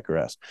their cardiac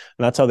arrest.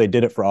 And that's how they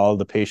did it for all of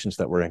the patients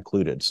that were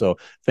included. So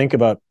think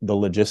about the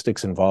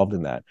logistics involved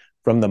in that.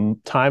 From the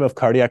time of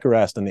cardiac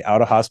arrest in the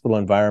out-of-hospital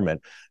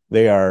environment,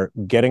 they are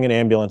getting an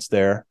ambulance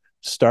there,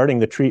 starting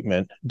the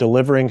treatment,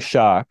 delivering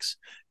shocks,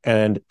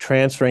 and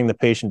transferring the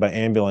patient by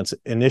ambulance.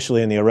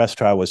 Initially in the arrest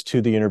trial was to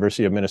the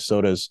University of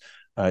Minnesota's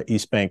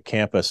East Bank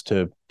campus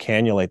to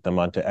cannulate them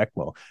onto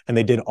ECMO. And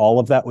they did all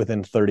of that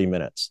within 30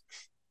 minutes.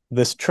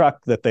 This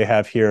truck that they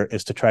have here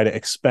is to try to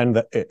expand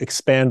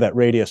that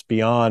radius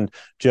beyond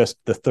just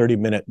the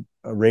 30-minute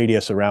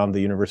radius around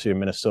the University of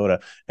Minnesota,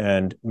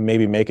 and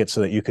maybe make it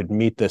so that you could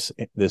meet this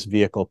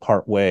vehicle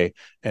part way,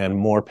 and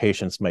more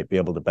patients might be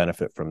able to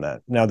benefit from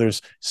that. Now,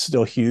 there's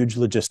still huge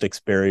logistics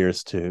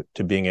barriers to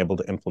being able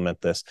to implement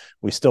this.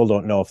 We still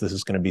don't know if this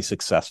is going to be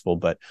successful,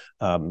 but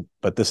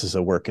this is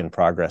a work in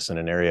progress in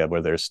an area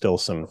where there's still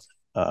some,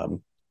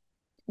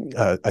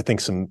 I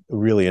think, some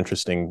really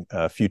interesting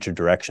future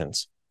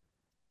directions.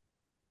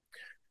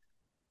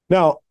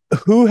 Now,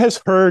 who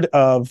has heard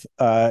of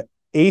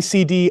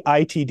ACD,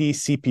 ITD,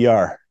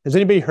 CPR? Has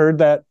anybody heard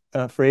that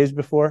phrase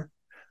before?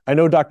 I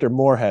know Dr.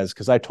 Moore has,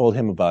 because I told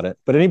him about it.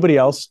 But anybody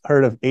else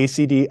heard of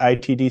ACD,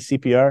 ITD,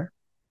 CPR?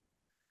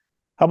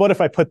 How about if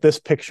I put this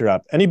picture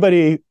up?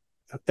 Anybody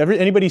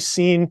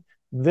seen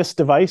this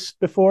device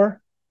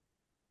before?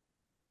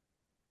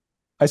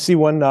 I see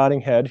one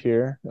nodding head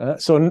here.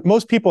 So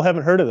most people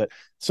haven't heard of it.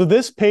 So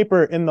this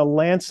paper in the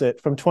Lancet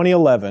from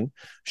 2011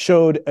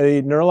 showed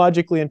a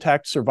neurologically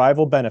intact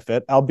survival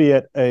benefit,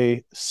 albeit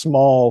a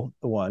small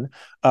one,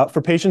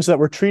 for patients that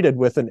were treated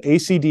with an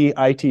ACD,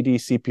 ITD,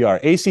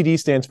 CPR. ACD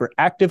stands for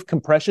active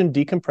compression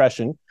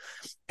decompression,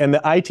 and the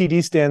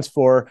ITD stands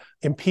for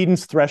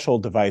impedance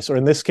threshold device, or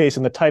in this case,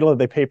 in the title of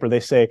the paper,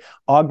 they say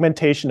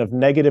augmentation of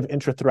negative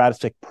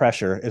intrathoracic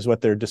pressure is what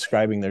they're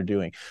describing they're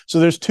doing. So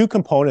there's two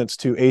components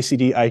to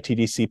ACD,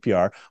 ITD,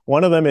 CPR.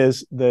 One of them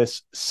is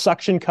this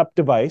suction cup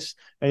device,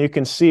 and you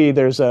can see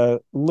there's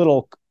a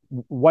little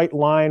white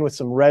line with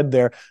some red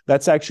there.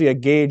 That's actually a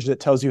gauge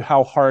that tells you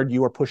how hard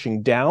you are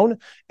pushing down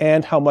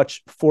and how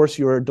much force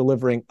you are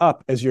delivering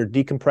up as you're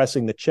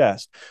decompressing the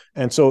chest.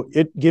 And so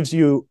it gives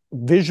you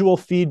visual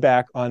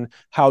feedback on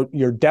how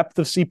your depth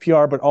of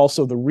CPR, but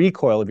also the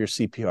recoil of your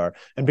CPR.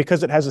 And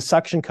because it has a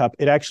suction cup,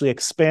 it actually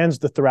expands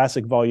the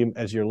thoracic volume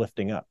as you're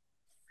lifting up.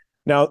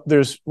 Now,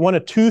 there's one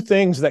of two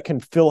things that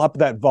can fill up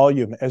that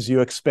volume as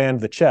you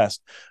expand the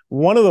chest.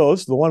 One of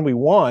those, the one we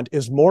want,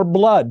 is more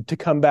blood to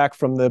come back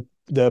from the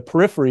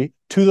periphery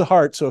to the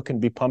heart so it can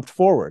be pumped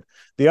forward.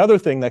 The other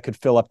thing that could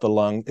fill up the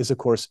lung is, of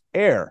course,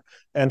 air.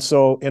 And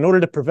so in order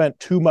to prevent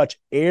too much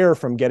air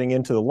from getting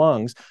into the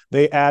lungs,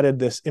 they added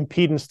this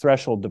impedance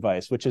threshold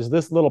device, which is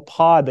this little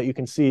pod that you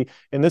can see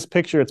in this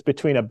picture. It's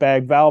between a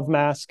bag valve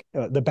mask,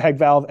 the bag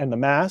valve and the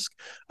mask.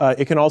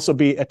 It can also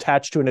be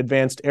attached to an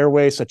advanced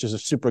airway, such as a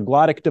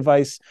supraglottic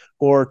device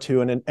or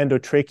to an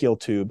endotracheal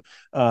tube.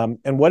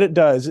 And what it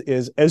does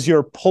is, as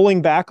you're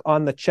pulling back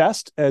on the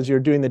chest, as you're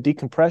doing the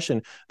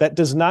decompression, that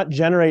does not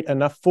generate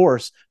enough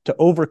force to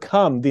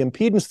overcome the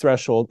impedance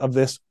threshold of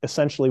this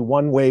essentially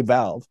one-way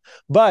valve.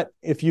 But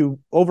if you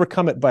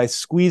overcome it by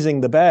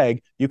squeezing the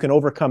bag, you can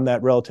overcome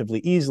that relatively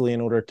easily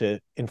in order to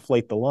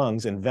inflate the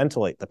lungs and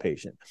ventilate the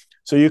patient.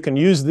 So you can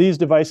use these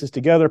devices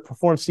together,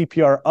 perform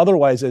CPR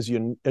otherwise as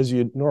you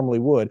normally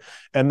would.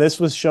 And this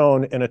was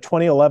shown in a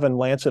 2011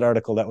 Lancet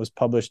article that was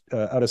published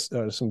out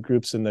of some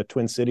groups in the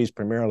Twin Cities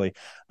primarily,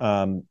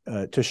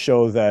 to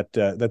show that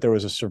there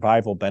was a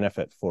survival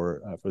benefit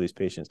for these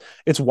patients.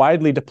 It's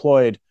widely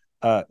deployed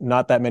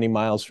not that many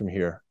miles from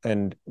here,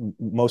 and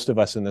most of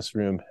us in this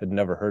room had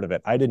never heard of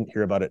it. I didn't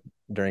hear about it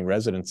during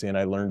residency, and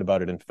I learned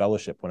about it in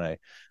fellowship when I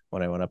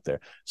went up there.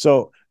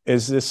 So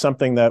is this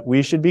something that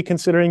we should be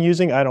considering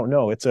using? I don't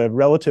know. It's a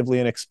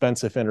relatively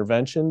inexpensive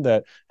intervention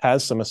that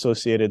has some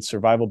associated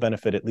survival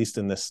benefit, at least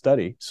in this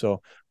study.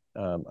 So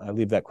I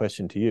leave that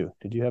question to you.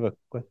 Did you have a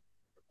question?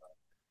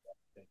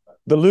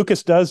 The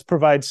Lucas does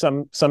provide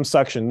some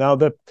suction. Now,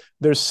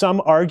 there's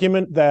some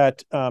argument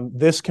that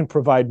this can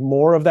provide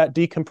more of that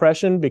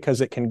decompression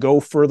because it can go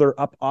further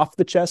up off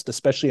the chest,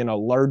 especially in a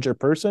larger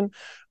person.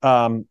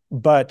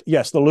 But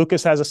yes, the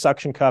Lucas has a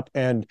suction cup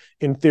and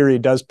in theory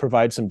does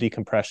provide some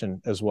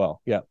decompression as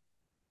well. Yeah.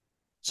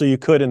 So you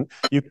could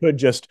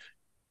just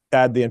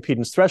add the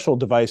impedance threshold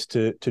device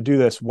to do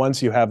this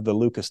once you have the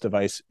Lucas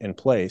device in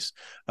place.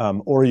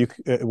 Or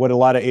what a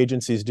lot of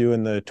agencies do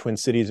in the Twin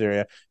Cities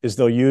area is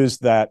they'll use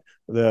that,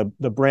 the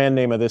brand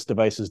name of this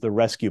device is the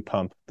rescue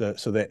pump,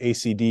 so the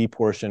ACD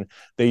portion,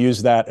 they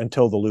use that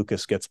until the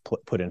Lucas gets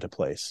put into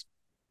place.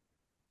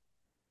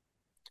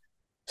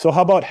 So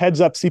how about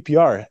heads-up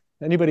CPR?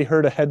 Anybody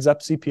heard of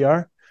heads-up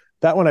CPR?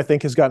 That one I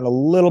think has gotten a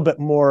little bit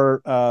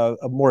more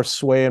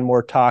sway and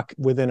more talk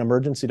within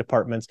emergency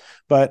departments.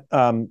 But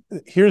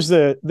here's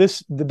the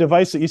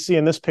device that you see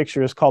in this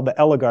picture is called the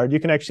EleGuard. You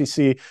can actually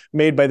see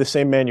made by the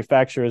same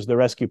manufacturer as the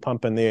rescue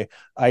pump and the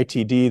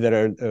ITD that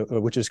are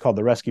which is called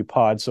the rescue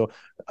pod. So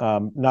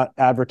not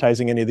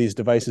advertising any of these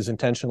devices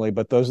intentionally,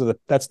 but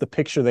that's the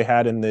picture they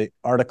had in the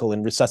article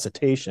in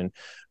Resuscitation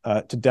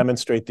to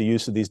demonstrate the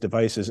use of these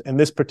devices. And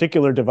this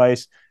particular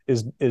device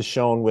is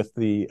shown with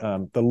the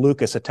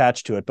Lucas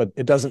attached to it, but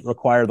it doesn't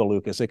require the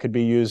Lucas. It could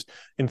be used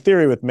in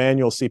theory with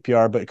manual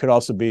CPR, but it could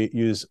also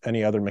use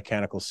any other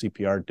mechanical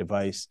CPR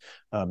device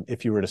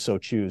if you were to so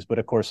choose. But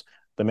of course,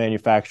 the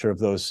manufacturer of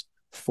those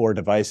 4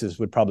 devices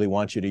would probably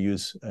want you to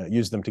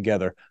use them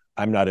together.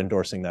 I'm not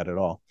endorsing that at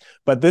all.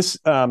 But this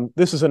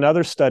is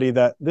another study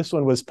this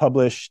one was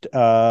published.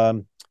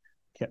 Can't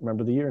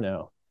remember the year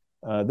now.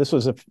 This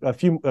was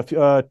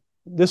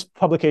this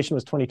publication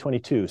was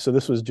 2022. So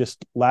this was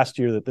just last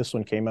year that this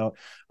one came out.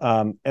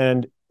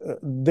 And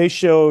they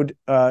showed,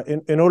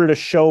 in order to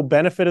show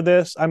benefit of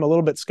this, I'm a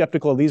little bit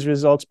skeptical of these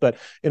results, but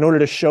in order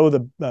to show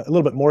a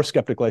little bit more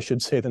skeptical, I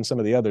should say, than some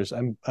of the others,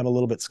 I'm a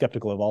little bit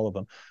skeptical of all of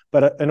them.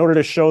 But in order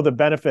to show the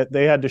benefit,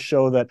 they had to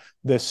show that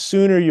the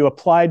sooner you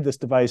applied this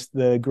device,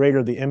 the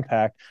greater the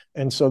impact.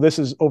 And so this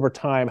is over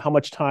time, how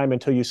much time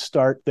until you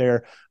start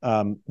their,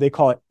 they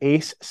call it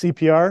ACE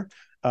CPR,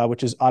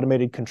 which is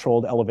automated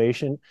controlled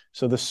elevation.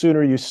 So the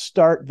sooner you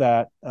start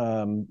that,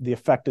 the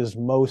effect is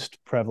most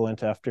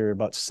prevalent after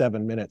about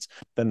 7 minutes,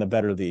 then the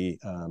better the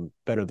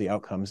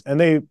outcomes. And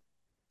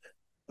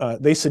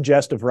they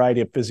suggest a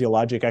variety of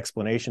physiologic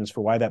explanations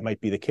for why that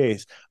might be the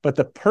case. But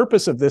the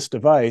purpose of this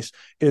device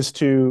is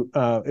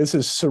this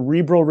is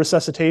cerebral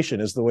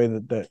resuscitation is the way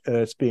that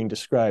it's being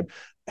described.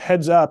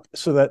 Heads up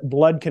so that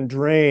blood can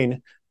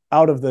drain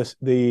out of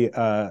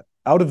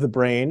out of the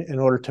brain in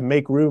order to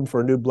make room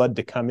for new blood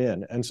to come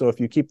in. And so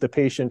if you keep the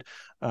patient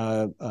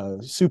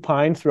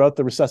supine throughout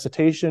the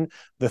resuscitation,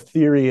 the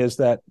theory is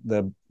that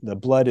the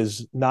blood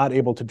is not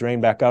able to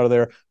drain back out of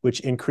there, which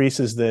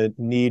increases the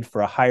need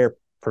for a higher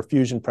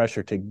perfusion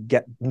pressure to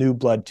get new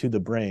blood to the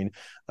brain.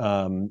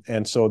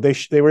 And so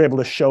they were able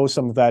to show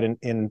some of that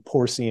in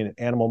porcine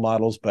animal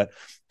models, but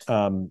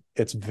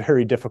it's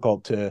very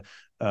difficult to,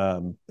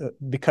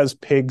 because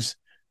pigs,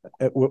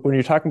 when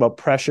you're talking about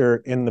pressure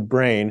in the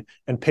brain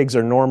and pigs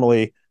are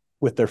normally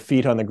with their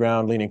feet on the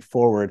ground leaning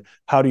forward,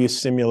 how do you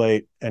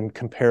simulate and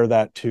compare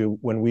that to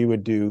when we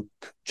would do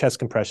chest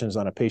compressions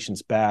on a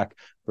patient's back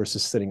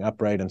versus sitting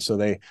upright? And so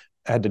they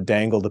had to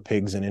dangle the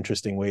pigs in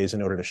interesting ways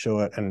in order to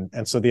show it.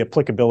 And so the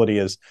applicability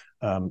is,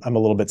 I'm a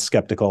little bit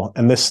skeptical.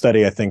 And this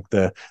study, I think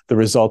the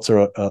results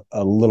are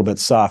a little bit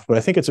soft, but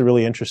I think it's a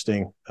really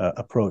interesting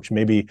approach.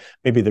 Maybe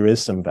there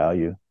is some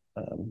value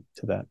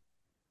to that.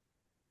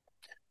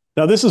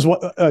 Now, this is what,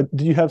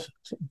 do you have?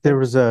 There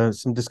was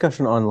some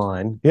discussion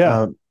online.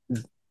 Yeah.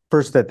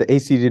 First, that the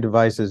ACD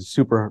device is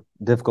super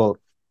difficult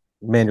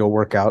manual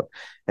workout.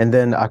 And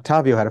then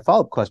Octavio had a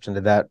follow-up question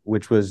to that,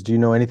 which was, do you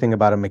know anything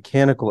about a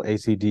mechanical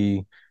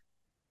ACD/Lucas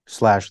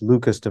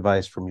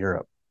device from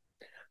Europe?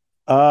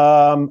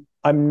 I'm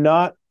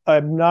not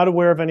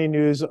aware of any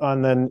news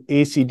on an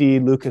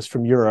ACD Lucas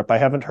from Europe. I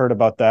haven't heard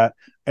about that.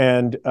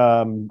 And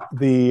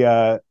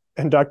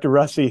and Dr.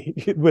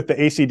 Russi with the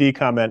ACD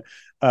comment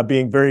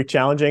being very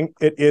challenging.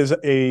 It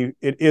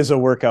is a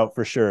workout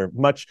for sure.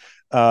 Much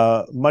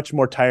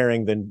more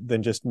tiring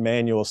than just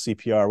manual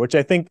CPR, which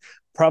I think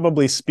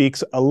probably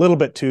speaks a little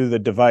bit to the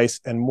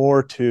device and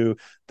more to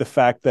the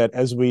fact that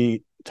as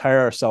we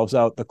tire ourselves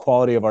out, the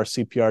quality of our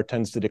CPR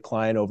tends to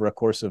decline over a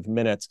course of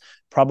minutes,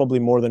 probably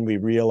more than we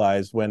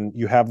realize. When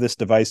you have this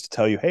device to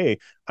tell you, hey,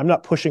 I'm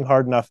not pushing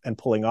hard enough and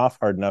pulling off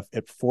hard enough,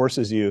 it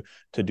forces you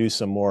to do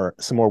some more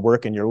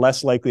work, and you're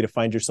less likely to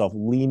find yourself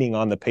leaning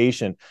on the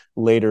patient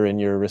later in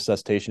your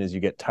resuscitation as you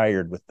get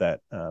tired with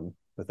that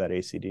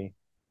ACD.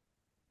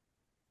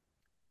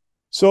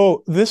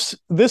 So this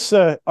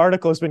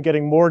article has been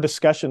getting more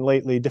discussion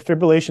lately,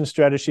 defibrillation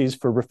strategies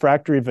for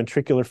refractory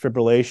ventricular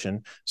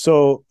fibrillation.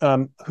 So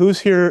who's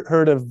here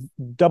heard of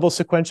double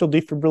sequential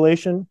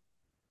defibrillation?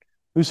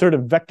 Who's heard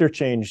of vector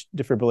change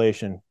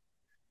defibrillation?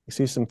 You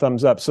see some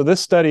thumbs up. So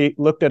this study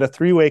looked at a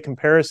 3-way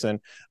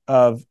comparison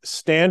of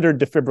standard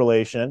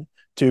defibrillation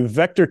to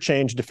vector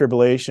change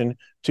defibrillation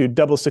to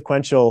double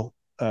sequential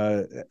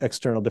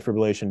external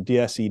defibrillation,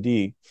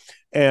 DSED.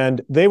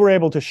 And they were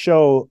able to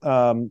show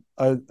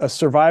a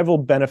survival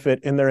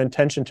benefit in their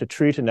intention to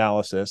treat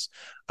analysis.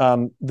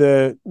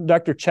 The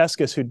Dr.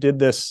 Cheskis, who did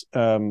this,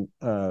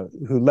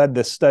 who led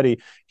this study,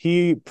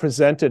 he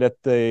presented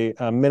at the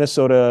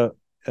Minnesota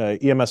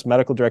EMS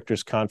Medical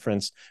Directors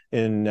Conference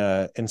in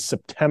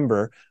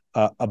September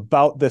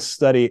about this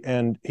study,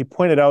 and he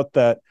pointed out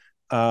that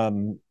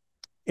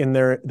in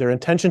their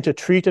intention to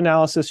treat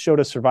analysis showed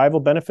a survival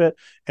benefit,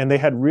 and they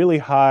had really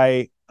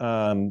high,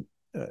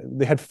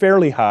 they had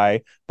fairly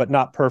high, but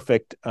not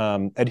perfect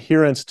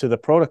adherence to the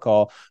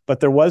protocol. But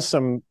there was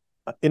some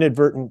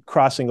inadvertent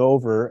crossing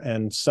over,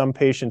 and some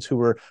patients who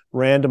were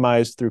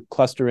randomized through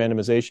cluster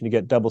randomization to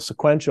get double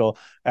sequential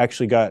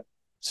actually got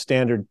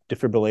standard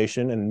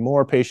defibrillation, and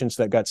more patients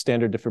that got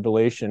standard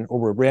defibrillation or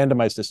were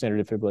randomized to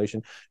standard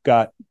defibrillation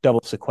got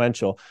double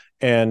sequential.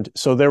 And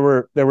so there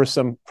were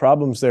some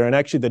problems there. And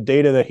actually the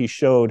data that he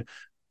showed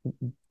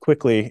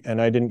quickly,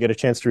 and I didn't get a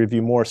chance to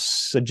review more,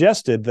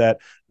 suggested that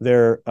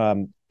their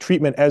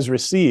treatment as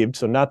received,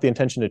 so not the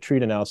intention to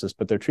treat analysis,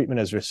 but their treatment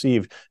as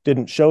received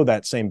didn't show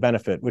that same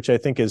benefit, which I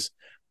think is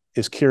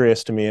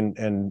curious to me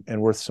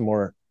and worth some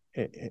more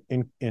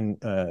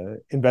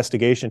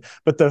investigation.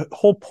 But the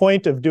whole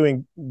point of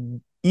doing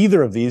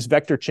either of these,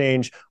 vector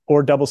change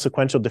or double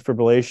sequential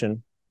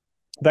defibrillation,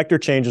 vector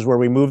change is where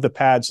we move the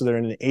pads so they're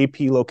in an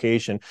AP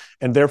location,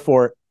 and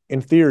therefore,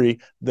 in theory,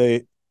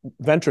 the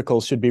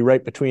ventricles should be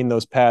right between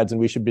those pads, and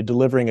we should be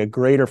delivering a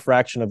greater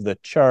fraction of the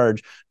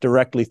charge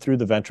directly through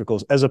the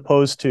ventricles, as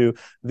opposed to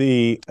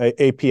the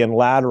AP and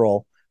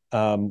lateral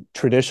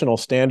traditional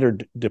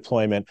standard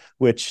deployment,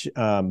 which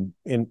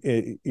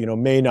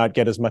may not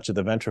get as much of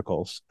the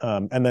ventricles.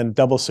 And then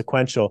double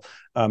sequential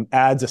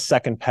adds a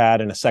second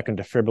pad and a second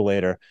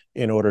defibrillator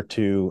in order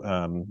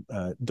to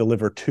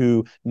deliver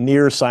two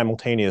near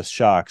simultaneous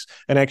shocks.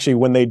 And actually,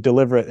 when they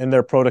deliver it in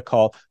their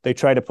protocol, they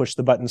try to push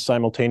the buttons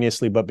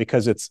simultaneously, but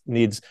because it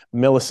needs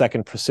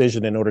millisecond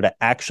precision in order to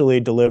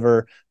actually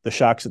deliver the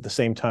shocks at the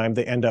same time,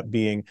 they end up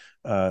being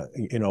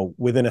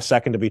within a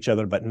second of each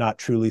other, but not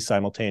truly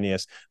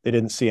simultaneous. They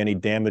didn't see any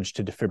damage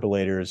to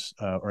defibrillators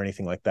or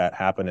anything like that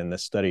happen in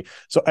this study.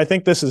 So I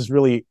think this is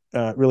really,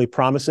 really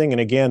promising.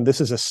 And again, this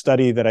is a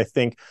study that I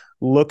think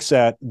looks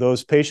at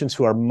those patients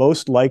who are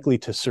most likely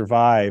to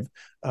survive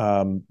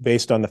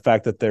based on the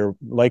fact that they're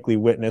likely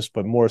witnessed,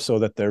 but more so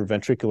that they're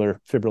ventricular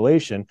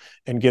fibrillation,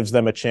 and gives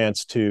them a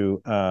chance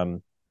to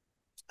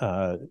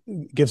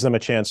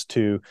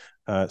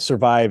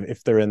survive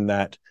if they're in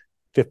that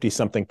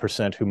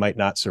 50-something% who might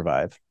not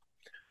survive.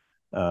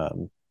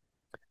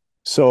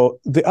 So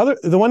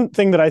the one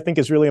thing that I think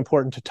is really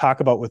important to talk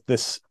about with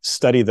this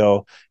study,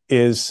 though,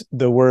 is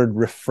the word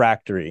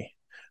refractory.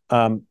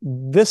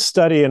 This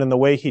study, and in the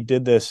way he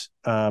did this,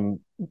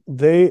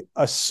 they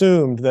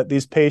assumed that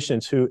these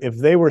patients who, if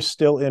they were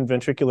still in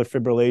ventricular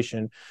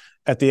fibrillation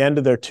at the end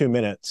of their 2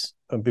 minutes,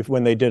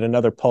 when they did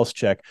another pulse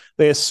check,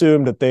 they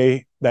assumed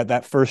that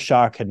that first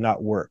shock had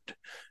not worked.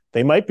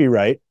 They might be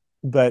right,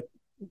 but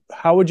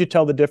how would you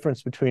tell the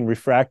difference between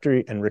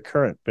refractory and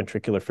recurrent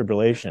ventricular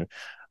fibrillation?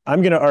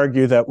 I'm going to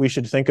argue that we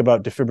should think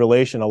about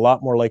defibrillation a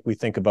lot more like we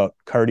think about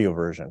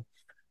cardioversion.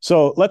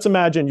 So let's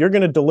imagine you're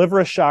going to deliver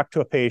a shock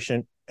to a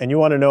patient, and you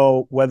want to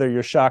know whether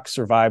your shock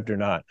survived or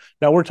not.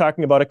 Now, we're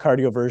talking about a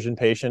cardioversion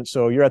patient,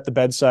 so you're at the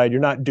bedside, you're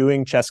not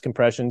doing chest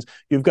compressions,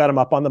 you've got them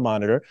up on the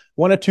monitor.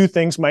 One of two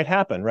things might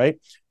happen, right?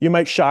 You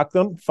might shock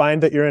them,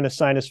 find that you're in a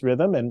sinus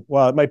rhythm, and,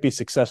 well, it might be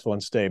successful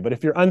and stay. But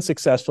if you're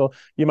unsuccessful,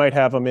 you might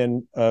have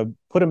them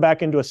put them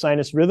back into a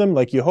sinus rhythm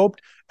like you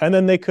hoped, and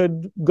then they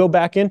could go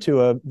back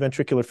into a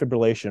ventricular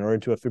fibrillation or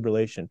into a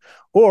fibrillation.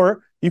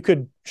 Or you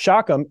could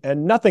shock them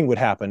and nothing would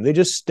happen. They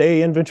just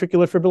stay in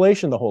ventricular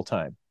fibrillation the whole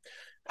time.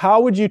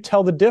 How would you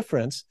tell the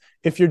difference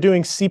if you're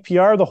doing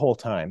CPR the whole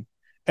time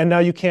and now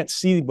you can't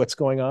see what's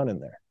going on in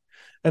there?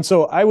 And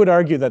so I would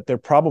argue that there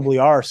probably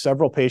are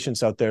several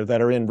patients out there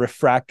that are in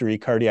refractory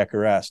cardiac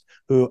arrest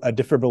who a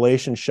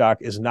defibrillation shock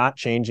is not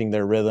changing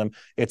their rhythm.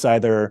 It's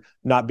either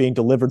not being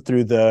delivered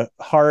through the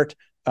heart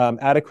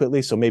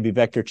adequately, so maybe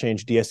vector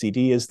change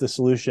DSED is the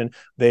solution.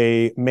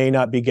 They may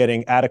not be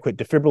getting adequate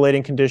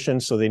defibrillating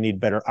conditions, so they need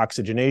better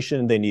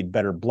oxygenation, they need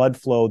better blood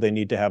flow, they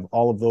need to have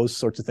all of those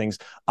sorts of things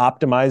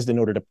optimized in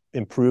order to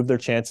improve their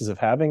chances of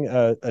having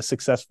a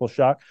successful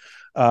shock.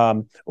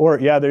 Or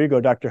yeah, there you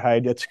go, Dr.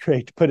 Hyde. That's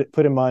great.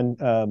 Put him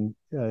on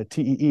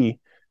TEE.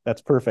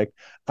 That's perfect.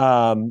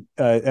 And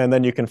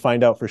then you can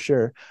find out for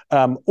sure.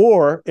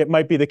 Or it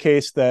might be the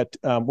case that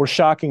we're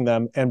shocking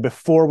them, and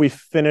before we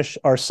finish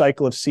our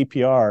cycle of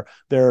CPR,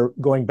 they're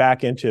going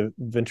back into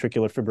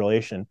ventricular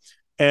fibrillation.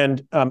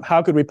 And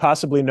how could we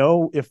possibly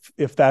know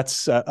if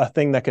that's a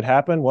thing that could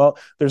happen? Well,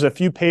 there's a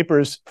few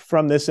papers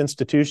from this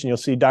institution. You'll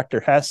see Dr.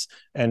 Hess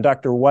and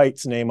Dr.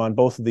 White's name on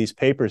both of these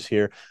papers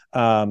here.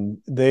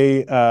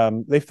 They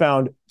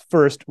found,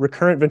 first,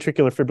 recurrent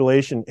ventricular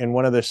fibrillation in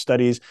one of their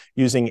studies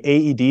using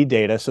AED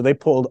data. So they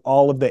pulled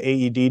all of the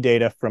AED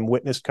data from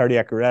witnessed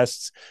cardiac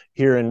arrests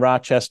here in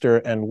Rochester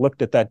and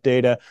looked at that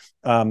data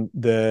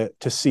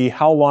to see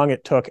how long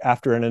it took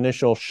after an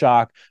initial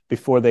shock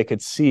before they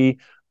could see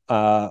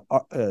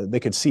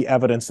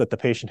evidence that the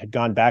patient had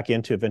gone back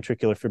into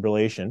ventricular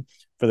fibrillation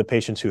for the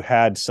patients who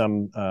had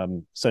some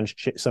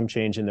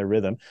change in their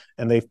rhythm.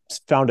 And they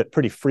found it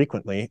pretty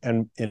frequently.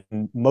 And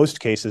in most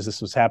cases, this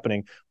was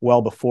happening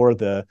well before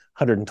the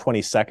 120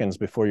 seconds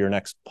before your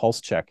next pulse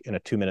check in a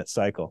 2-minute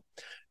cycle.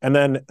 And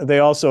then they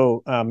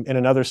also, in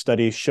another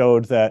study,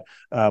 showed that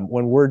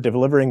when we're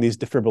delivering these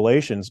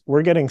defibrillations,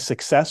 we're getting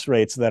success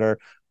rates that are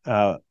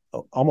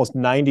almost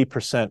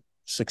 90%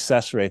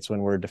 success rates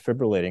when we're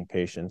defibrillating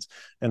patients.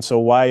 And so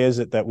why is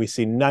it that we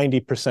see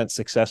 90%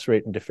 success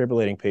rate in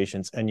defibrillating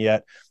patients, and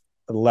yet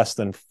less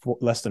than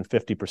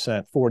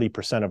 50%,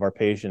 40% of our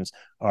patients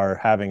are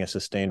having a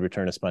sustained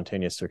return of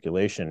spontaneous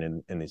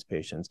circulation in these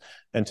patients?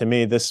 And to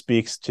me, this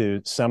speaks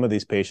to some of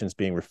these patients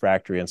being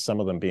refractory and some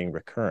of them being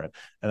recurrent.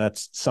 And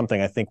that's something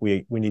I think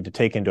we need to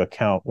take into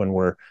account when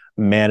we're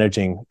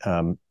managing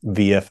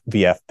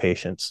VF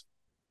patients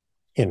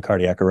in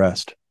cardiac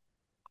arrest.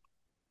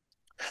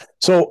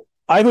 So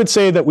I would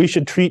say that we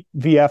should treat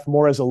VF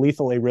more as a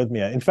lethal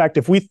arrhythmia. In fact,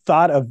 if we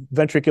thought of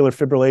ventricular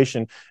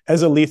fibrillation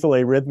as a lethal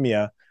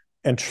arrhythmia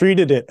and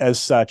treated it as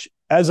such,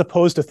 as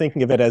opposed to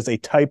thinking of it as a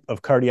type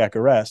of cardiac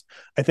arrest,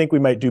 I think we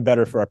might do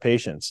better for our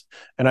patients.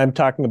 And I'm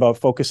talking about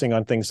focusing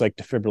on things like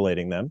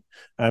defibrillating them.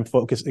 I'm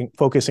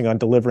focusing on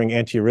delivering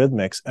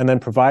antiarrhythmics, and then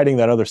providing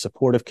that other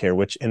supportive care,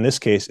 which in this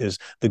case is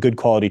the good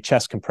quality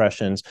chest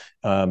compressions,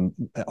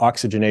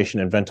 oxygenation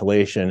and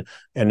ventilation,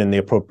 and in the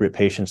appropriate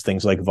patients,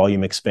 things like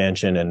volume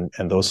expansion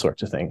and those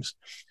sorts of things.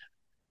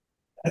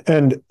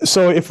 And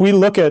so if we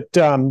look at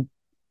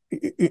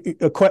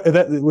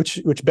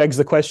which begs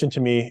the question to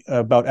me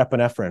about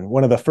epinephrine.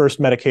 One of the first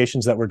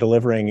medications that we're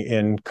delivering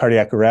in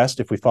cardiac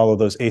arrest, if we follow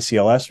those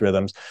ACLS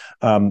rhythms,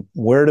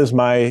 where does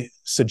my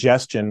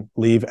suggestion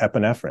leave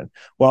epinephrine?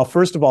 Well,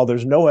 first of all,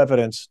 there's no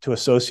evidence to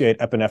associate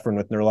epinephrine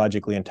with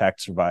neurologically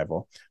intact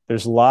survival.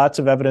 There's lots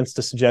of evidence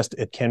to suggest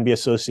it can be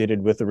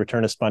associated with the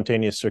return of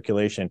spontaneous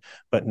circulation,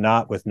 but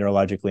not with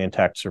neurologically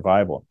intact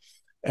survival.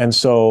 And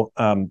so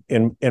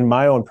in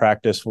my own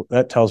practice,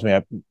 that tells me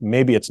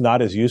maybe it's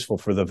not as useful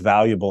for the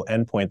valuable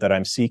endpoint that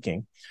I'm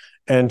seeking.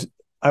 And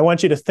I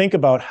want you to think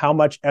about how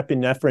much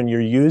epinephrine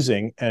you're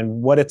using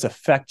and what its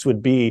effects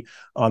would be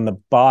on the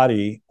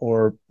body,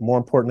 or more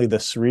importantly, the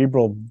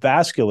cerebral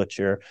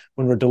vasculature,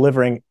 when we're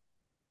delivering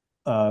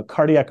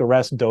cardiac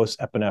arrest dose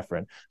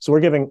epinephrine. So we're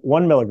giving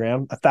 1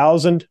 milligram,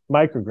 1,000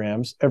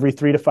 micrograms every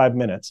 3 to 5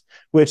 minutes,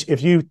 which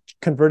if you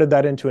converted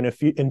that into an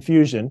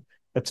infusion,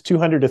 that's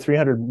 200 to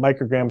 300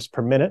 micrograms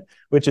per minute,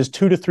 which is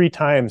 2 to 3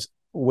 times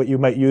what you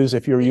might use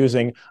if you're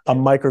using a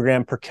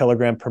microgram per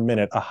kilogram per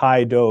minute, a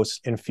high dose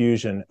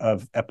infusion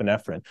of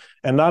epinephrine.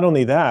 And not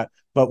only that,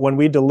 but when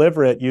we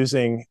deliver it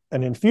using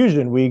an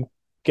infusion, we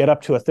get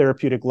up to a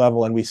therapeutic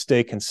level and we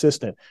stay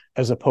consistent,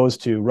 as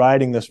opposed to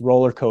riding this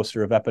roller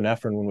coaster of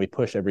epinephrine when we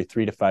push every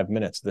 3 to 5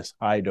 minutes, this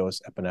high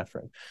dose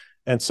epinephrine.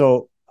 And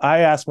so I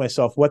ask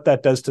myself what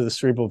that does to the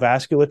cerebral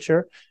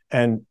vasculature,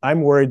 and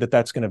I'm worried that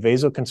that's going to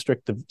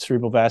vasoconstrict the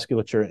cerebral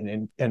vasculature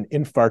and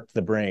infarct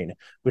the brain,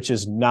 which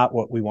is not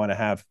what we want to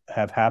have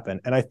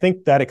happen. And I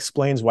think that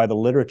explains why the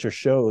literature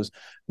shows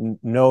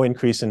no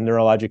increase in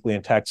neurologically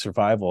intact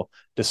survival,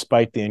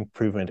 despite the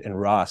improvement in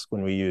ROSC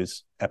when we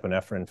use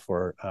epinephrine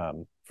for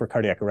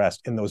cardiac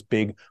arrest in those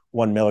big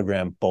 1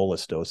 milligram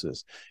bolus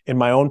doses. In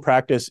my own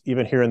practice,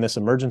 even here in this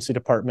emergency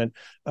department,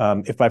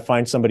 if I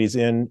find somebody's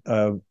in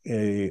a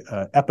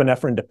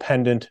epinephrine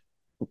dependent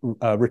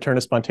return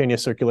of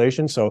spontaneous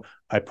circulation, so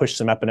I push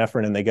some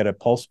epinephrine and they get a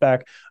pulse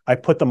back, I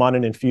put them on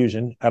an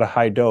infusion at a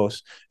high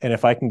dose. And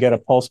if I can get a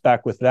pulse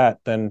back with that,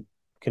 then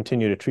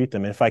continue to treat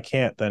them. And if I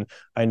can't, then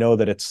I know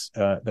that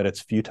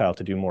it's futile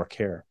to do more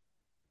care.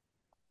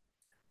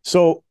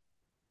 So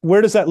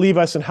where does that leave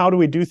us, and how do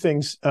we do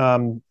things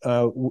in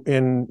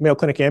Mayo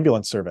Clinic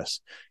ambulance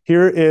service?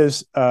 Here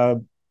is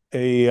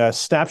a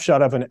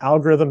snapshot of an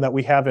algorithm that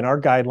we have in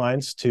our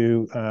guidelines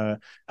to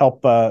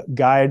help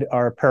guide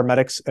our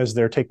paramedics as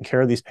they're taking care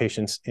of these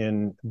patients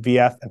in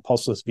VF and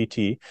pulseless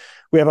VT.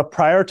 We have a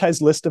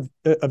prioritized list of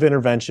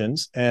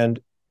interventions, and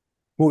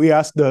what we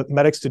ask the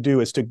medics to do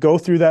is to go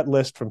through that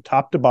list from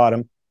top to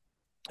bottom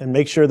and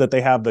make sure that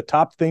they have the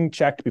top thing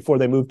checked before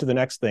they move to the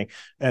next thing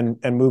and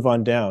move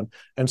on down.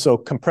 And so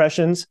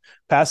compressions,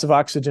 passive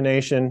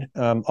oxygenation,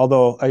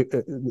 although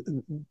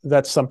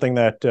that's something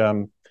that,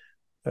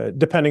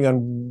 depending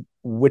on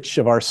which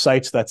of our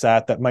sites that's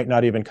at, that might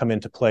not even come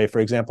into play. For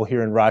example,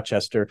 here in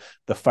Rochester,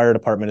 the fire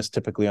department is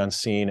typically on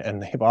scene,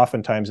 and they've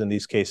oftentimes in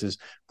these cases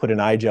put an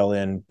iGel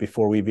in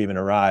before we've even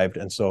arrived.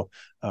 And so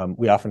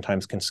we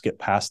oftentimes can skip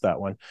past that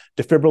one.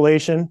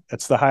 Defibrillation,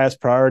 it's the highest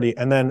priority.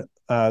 And then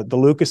the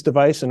Lucas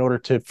device, in order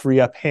to free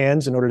up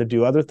hands, in order to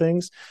do other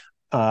things,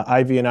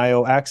 IV and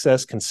IO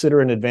access,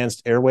 consider an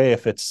advanced airway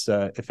if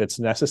it's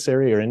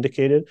necessary or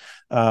indicated,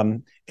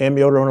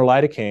 amiodarone or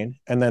lidocaine,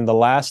 and then the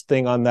last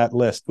thing on that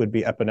list would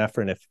be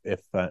epinephrine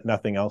if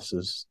nothing else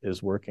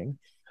is working.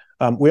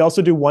 We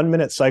also do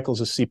 1-minute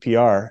cycles of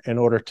CPR in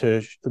order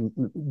to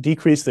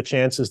decrease the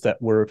chances that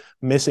we're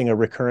missing a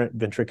recurrent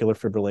ventricular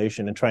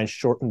fibrillation and try and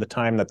shorten the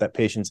time that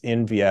patient's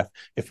in VF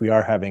if we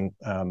are having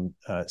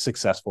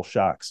successful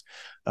shocks.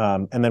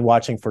 And then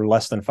watching for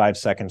less than 5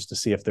 seconds to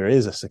see if there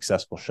is a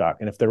successful shock.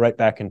 And if they're right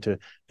back into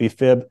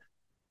VFib,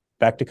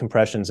 back to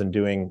compressions and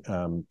doing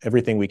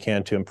everything we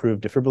can to improve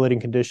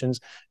defibrillating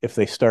conditions. If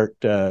they start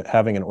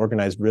having an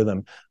organized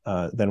rhythm,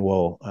 then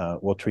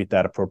we'll treat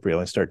that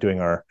appropriately and start doing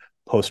our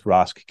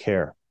post-ROSC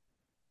care.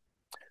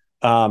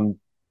 Molly,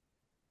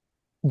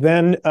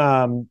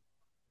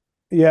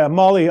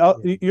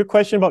 your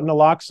question about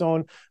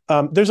naloxone.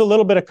 There's a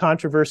little bit of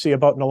controversy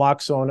about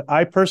naloxone.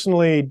 I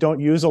personally don't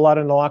use a lot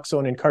of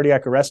naloxone in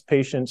cardiac arrest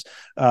patients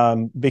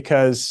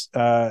because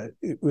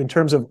in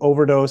terms of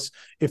overdose,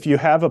 if you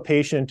have a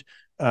patient,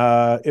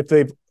 if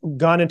they've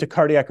gone into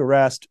cardiac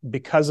arrest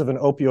because of an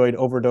opioid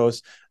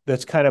overdose,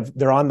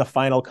 they're on the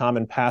final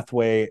common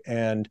pathway,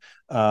 and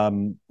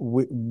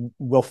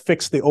we'll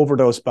fix the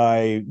overdose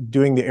by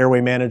doing the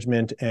airway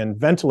management and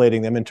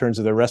ventilating them in terms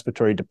of their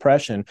respiratory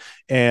depression.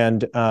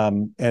 And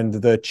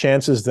the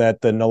chances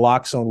that the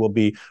naloxone will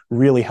be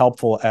really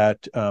helpful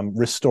at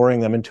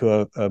restoring them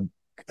into a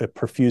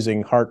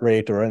perfusing heart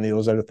rate or any of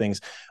those other things,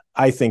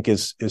 I think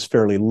is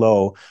fairly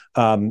low.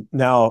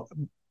 Now,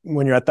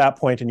 when you're at that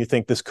point and you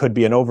think this could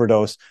be an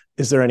overdose,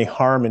 is there any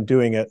harm in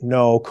doing it?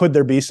 No. Could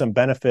there be some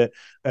benefit?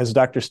 As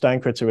Dr.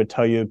 Steinkritzer would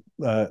tell you,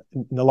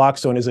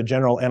 naloxone is a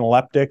general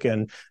analeptic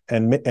and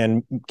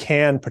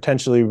can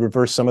potentially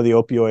reverse some of the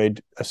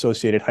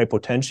opioid-associated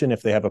hypotension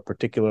if they have a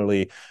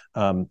particularly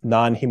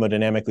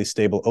non-hemodynamically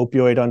stable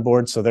opioid on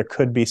board. So there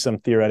could be some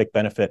theoretic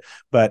benefit,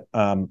 but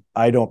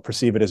I don't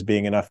perceive it as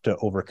being enough to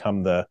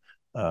overcome the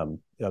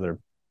other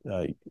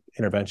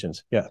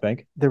interventions. Yeah,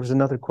 Bank. There was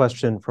another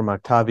question from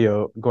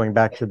Octavio going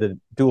back to the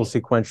dual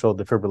sequential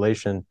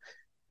defibrillation.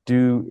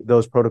 Do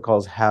those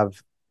protocols have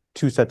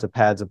two sets of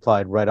pads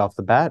applied right off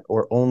the bat,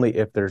 or only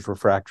if there's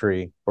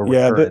refractory or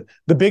recurrent?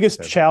 The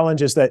biggest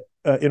challenge is that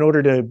in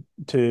order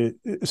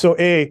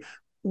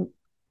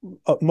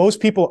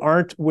most people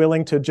aren't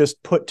willing to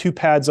just put two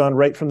pads on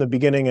right from the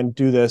beginning and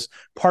do this,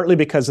 partly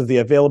because of the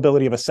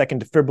availability of a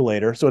second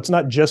defibrillator. So it's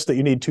not just that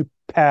you need two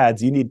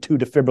pads, you need two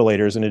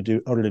defibrillators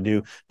in order to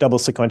do double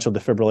sequential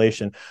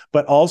defibrillation,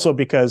 but also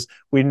because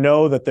we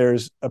know that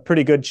there's a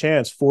pretty good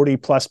chance,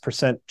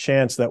 40+%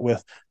 chance, that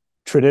with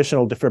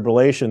traditional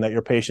defibrillation that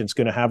your patient's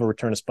going to have a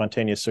return of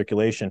spontaneous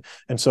circulation.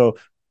 And so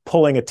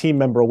pulling a team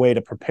member away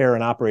to prepare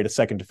and operate a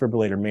second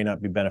defibrillator may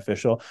not be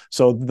beneficial.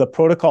 So the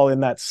protocol in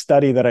that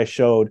study that I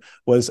showed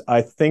was,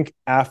 I think,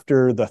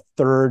 after the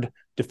third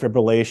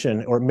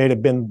defibrillation, or it may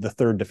have been the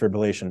third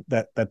defibrillation,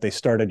 that they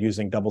started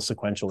using double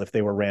sequential if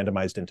they were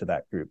randomized into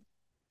that group.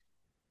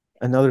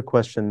 Another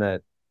question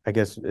that I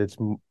guess it's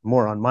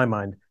more on my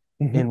mind,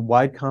 in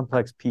wide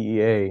complex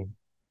PEA,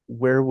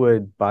 where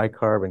would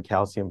bicarb and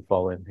calcium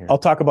fall in here? I'll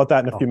talk about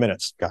that in a few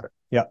minutes. Got it.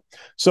 Yeah.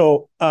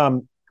 So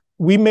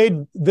we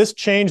made this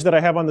change that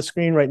I have on the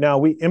screen right now.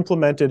 We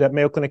implemented at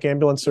Mayo Clinic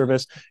Ambulance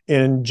Service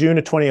in June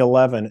of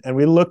 2011, and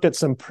we looked at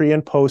some pre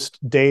and post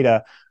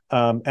data.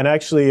 And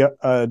actually,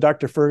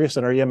 Dr.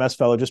 Ferguson, our EMS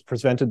fellow, just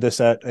presented this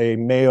at a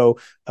Mayo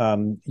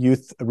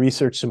Youth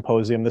Research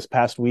Symposium this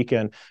past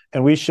weekend.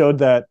 And we showed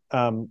that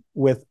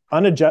with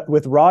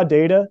raw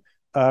data,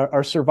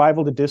 our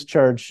survival to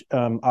discharge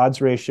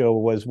odds ratio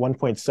was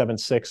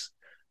 1.76.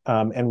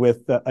 And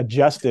with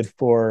adjusted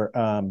for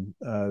our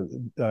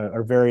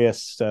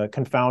various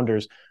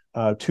confounders,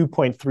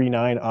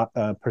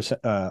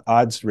 2.39%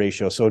 odds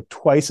ratio, so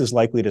twice as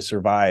likely to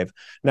survive.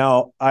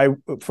 Now,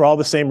 for all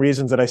the same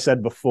reasons that I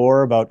said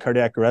before about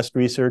cardiac arrest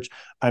research,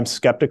 I'm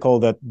skeptical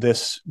that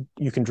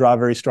you can draw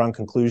very strong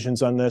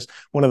conclusions on this.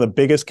 One of the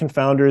biggest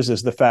confounders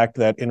is the fact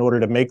that in order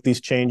to make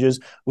these changes,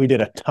 we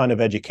did a ton of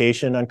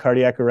education on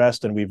cardiac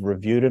arrest and we've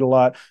reviewed it a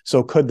lot.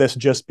 So could this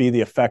just be the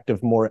effect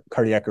of more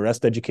cardiac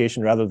arrest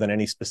education rather than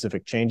any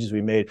specific changes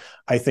we made?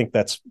 I think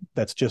that's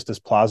just as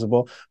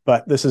plausible,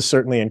 but this is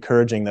certainly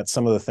encouraging that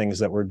some of the things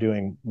that we're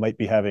doing might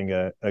be having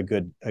a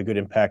good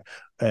impact,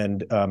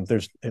 and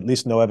there's at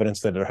least no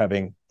evidence that they're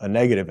having a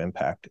negative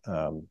impact.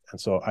 And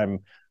so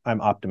I'm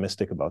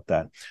optimistic about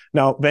that.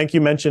 Now, Venk,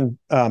 you mentioned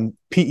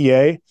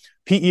PEA.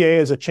 PEA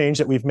is a change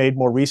that we've made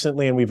more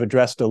recently, and we've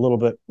addressed a little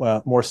bit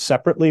more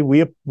separately.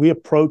 We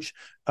approach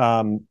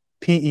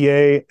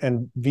PEA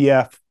and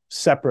VF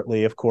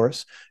separately, of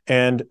course.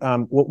 And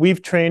what we've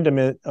trained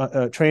our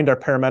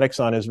paramedics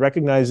on is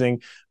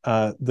recognizing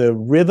the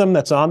rhythm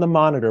that's on the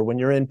monitor when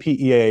you're in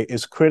PEA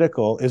is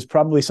critical, is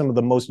probably some of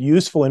the most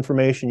useful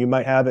information you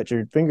might have at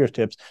your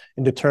fingertips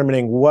in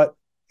determining what,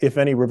 if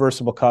any,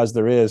 reversible cause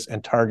there is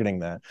and targeting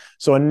that.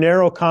 So a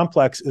narrow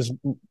complex is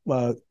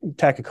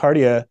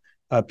tachycardia.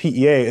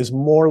 PEA is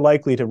more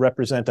likely to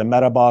represent a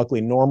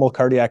metabolically normal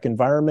cardiac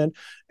environment,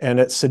 and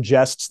it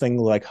suggests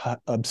things like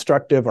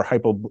obstructive or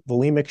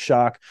hypovolemic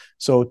shock.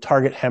 So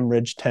target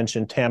hemorrhage,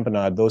 tension,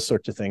 tamponade, those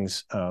sorts of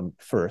things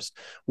first.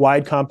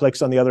 Wide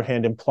complex, on the other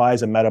hand,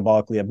 implies a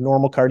metabolically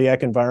abnormal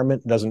cardiac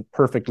environment. It doesn't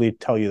perfectly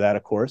tell you that,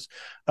 of course.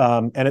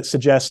 And it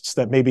suggests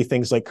that maybe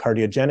things like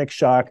cardiogenic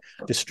shock,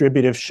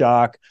 distributive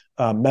shock,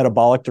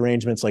 metabolic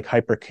derangements like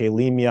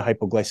hyperkalemia,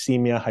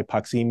 hypoglycemia,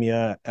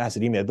 hypoxemia,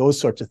 acidemia, those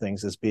sorts of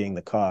things as being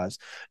the cause.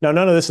 Now,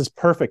 none of this is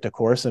perfect, of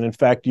course. And in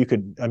fact, you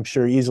could, I'm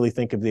sure, easily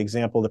think of the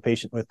example of the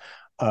patient with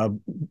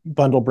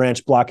bundle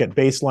branch block at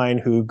baseline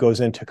who goes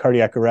into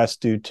cardiac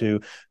arrest due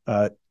to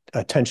a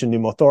tension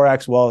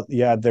pneumothorax. Well,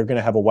 yeah, they're going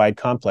to have a wide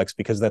complex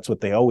because that's what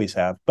they always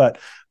have. But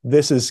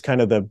this is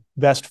kind of the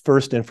best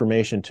first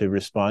information to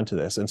respond to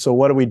this. And so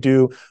what do we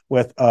do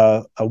with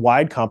a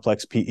wide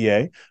complex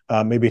PEA?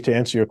 Maybe to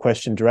answer your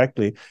question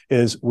directly,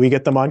 is we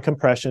get them on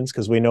compressions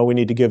because we know we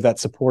need to give that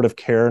supportive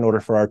care in order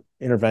for our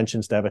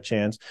interventions to have a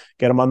chance.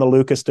 Get them on the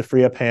Lucas to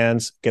free up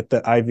hands, get the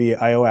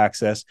IV IO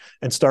access,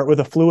 and start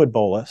with a fluid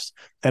bolus.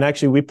 And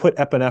actually, we put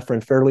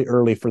epinephrine fairly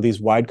early for these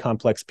wide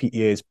complex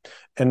PEAs.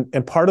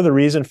 And part of the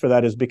reason for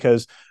that is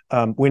because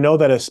we know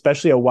that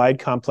especially a wide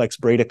complex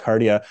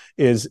bradycardia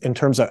is, in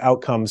terms of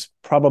outcomes,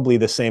 probably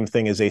the same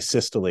thing as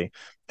asystole.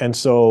 And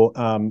so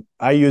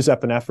I use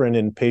epinephrine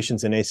in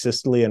patients in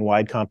asystole and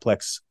wide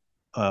complex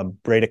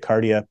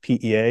bradycardia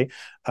PEA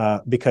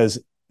because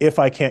if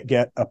I can't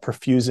get a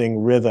perfusing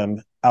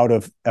rhythm out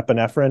of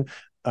epinephrine,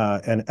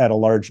 and at a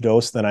large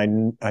dose, then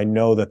I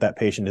know that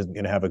patient isn't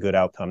going to have a good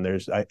outcome.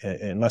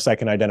 Unless I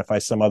can identify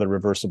some other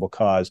reversible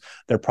cause,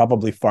 they're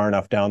probably far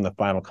enough down the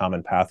final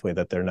common pathway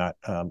that they're not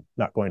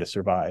going to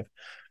survive.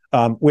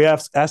 We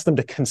have asked them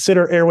to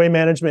consider airway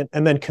management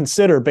and then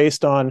consider,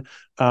 based on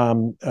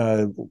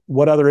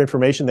what other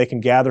information they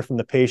can gather from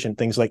the patient,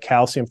 things like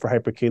calcium for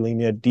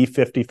hyperkalemia,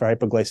 D50 for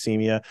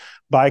hypoglycemia,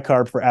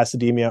 bicarb for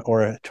acidemia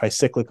or a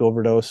tricyclic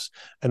overdose,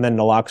 and then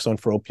naloxone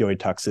for opioid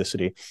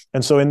toxicity.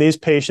 And so in these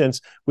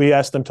patients, we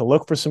ask them to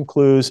look for some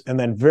clues and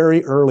then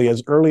very early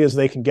as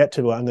they can get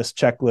to on this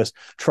checklist,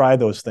 try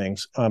those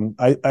things.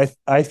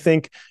 I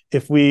think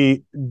if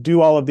we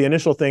do all of the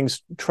initial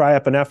things, try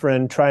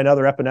epinephrine, try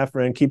another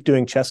epinephrine, keep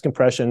doing chest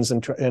compressions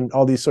and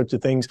all these sorts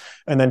of things,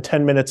 and then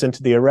 10 minutes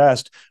into the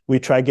arrest, we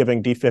try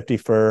giving D50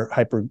 for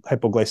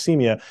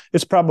hypoglycemia,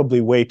 it's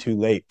probably way too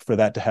late for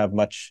that to have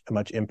much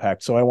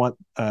impact. So I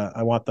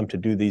want them to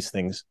do these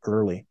things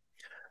early.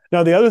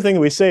 Now, the other thing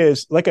that we say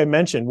is, like I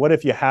mentioned, what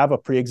if you have a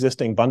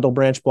pre-existing bundle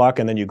branch block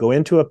and then you go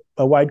into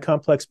a wide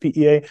complex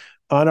PEA?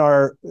 On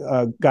our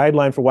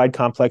guideline for wide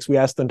complex, we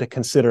ask them to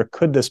consider,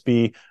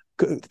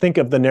 think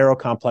of the narrow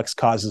complex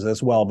causes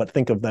as well, but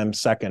think of them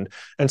second.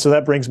 And so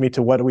that brings me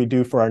to what do we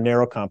do for our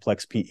narrow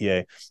complex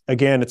PEA?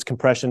 Again, it's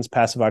compressions,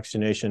 passive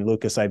oxygenation,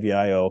 Lucas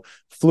IVIO,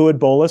 fluid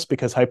bolus,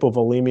 because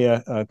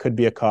hypovolemia could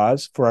be a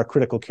cause. For our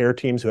critical care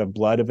teams who have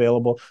blood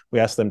available,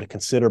 we ask them to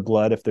consider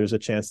blood if there's a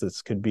chance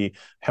this could be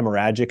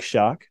hemorrhagic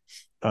shock.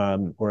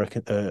 Or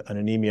an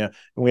anemia.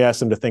 And we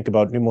ask them to think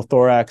about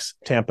pneumothorax,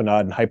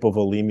 tamponade, and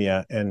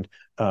hypovolemia, and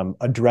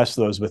address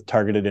those with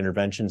targeted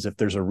interventions if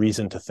there's a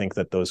reason to think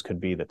that those could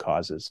be the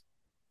causes.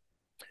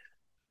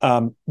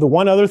 The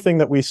one other thing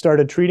that we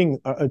started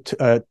teaching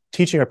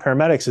our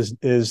paramedics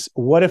is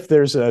what if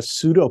there's a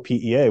pseudo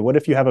PEA? What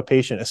if you have a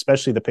patient,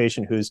 especially the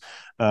patient who's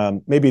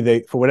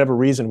maybe for whatever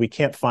reason, we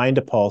can't find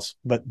a pulse,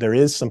 but there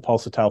is some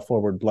pulsatile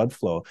forward blood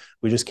flow.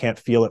 We just can't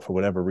feel it for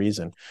whatever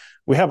reason.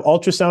 We have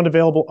ultrasound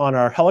available on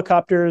our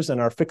helicopters and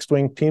our fixed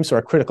wing teams. So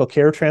our critical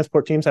care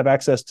transport teams have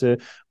access to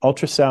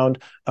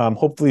ultrasound.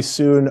 Hopefully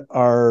soon,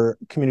 our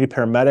community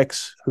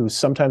paramedics, who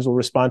sometimes will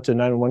respond to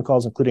 911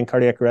 calls, including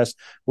cardiac arrest,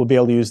 will be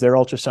able to use their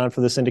ultrasound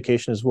for this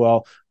indication as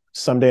well.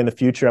 Someday in the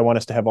future, I want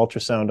us to have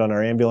ultrasound on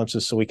our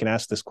ambulances so we can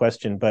ask this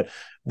question. But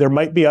there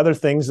might be other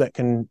things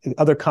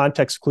other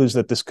context clues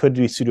that this could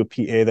be pseudo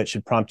PA that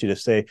should prompt you to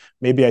say,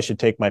 maybe I should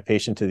take my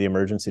patient to the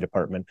emergency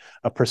department.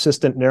 A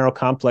persistent narrow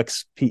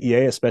complex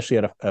PEA, especially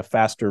at a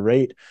faster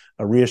rate,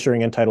 a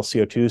reassuring end tidal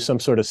CO2, some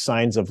sort of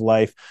signs of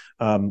life.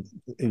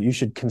 You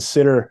should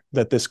consider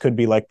that this could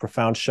be like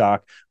profound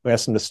shock. We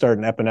ask them to start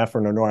an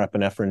epinephrine or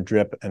norepinephrine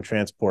drip and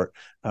transport.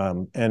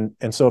 And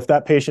so if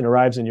that patient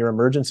arrives in your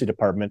emergency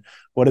department,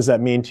 what does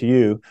that mean to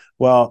you?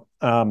 Well,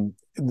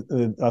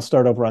 I'll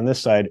start over on this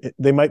side.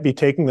 They might be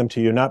taking them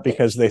to you not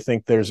because they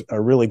think there's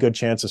a really good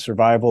chance of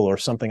survival or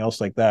something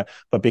else like that,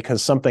 but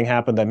because something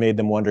happened that made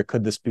them wonder,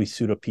 could this be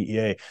pseudo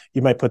PEA?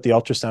 You might put the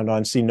ultrasound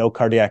on, see no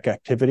cardiac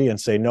activity, and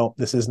say, no,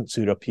 this isn't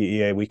pseudo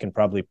PEA. We can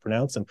probably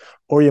pronounce them.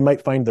 Or you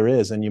might find there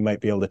is, and you might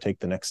be able to take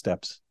the next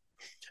steps.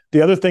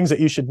 The other things that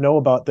you should know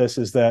about this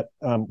is that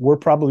we're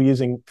probably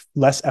using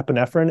less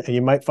epinephrine, and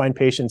you might find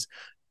patients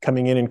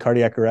coming in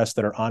cardiac arrest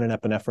that are on an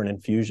epinephrine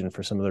infusion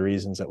for some of the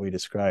reasons that we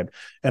described.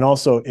 And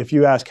also, if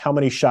you ask how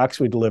many shocks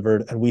we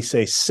delivered and we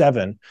say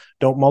 7,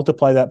 don't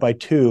multiply that by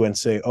 2 and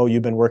say, oh,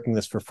 you've been working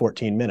this for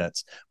 14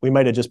 minutes. We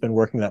might have just been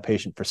working that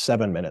patient for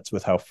 7 minutes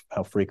with how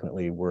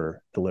frequently we're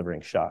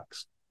delivering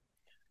shocks.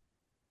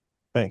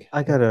 Thank you.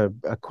 I got a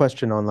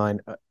question online.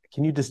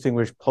 Can you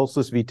distinguish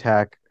pulseless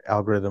VTAC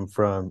algorithm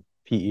from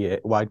PEA,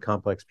 wide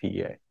complex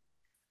PEA?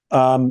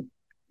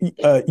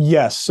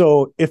 Yes.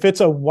 So if it's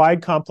a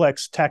wide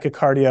complex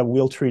tachycardia,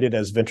 we'll treat it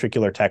as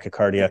ventricular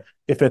tachycardia.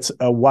 If it's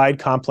a wide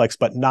complex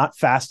but not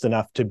fast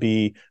enough to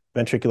be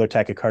ventricular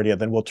tachycardia,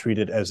 then we'll treat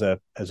it as a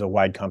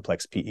wide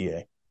complex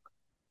PEA.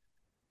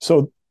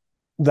 So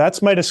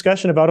that's my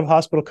discussion about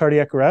hospital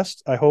cardiac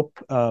arrest. I hope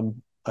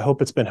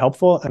it's been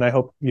helpful, and I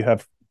hope you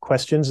have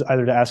questions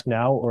either to ask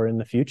now or in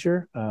the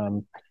future.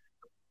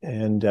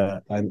 And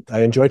I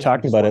enjoy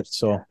talking about it.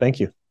 So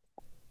thank you.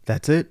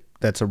 That's it.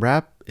 That's a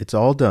wrap. It's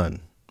all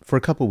done. For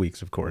a couple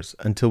weeks, of course,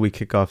 until we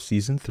kick off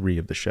season 3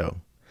 of the show.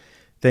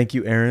 Thank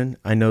you, Aaron.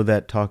 I know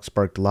that talk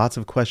sparked lots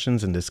of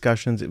questions and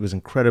discussions. It was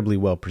incredibly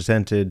well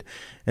presented,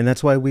 and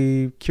that's why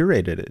we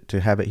curated it to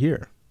have it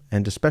here,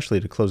 and especially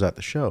to close out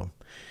the show.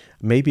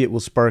 Maybe it will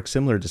spark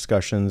similar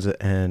discussions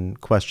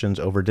and questions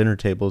over dinner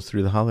tables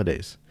through the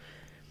holidays.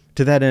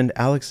 To that end,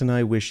 Alex and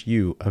I wish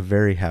you a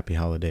very happy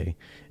holiday,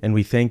 and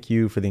we thank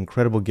you for the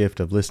incredible gift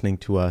of listening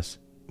to us.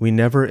 We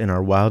never in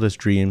our wildest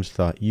dreams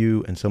thought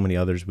you and so many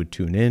others would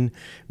tune in.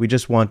 We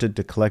just wanted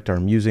to collect our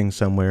musings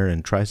somewhere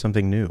and try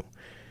something new.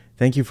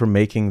 Thank you for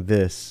making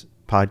this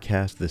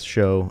podcast, this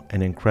show,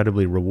 an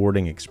incredibly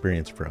rewarding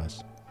experience for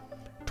us.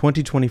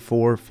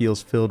 2024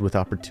 feels filled with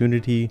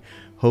opportunity,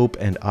 hope,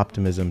 and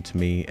optimism to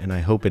me, and I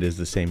hope it is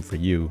the same for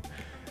you.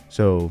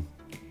 So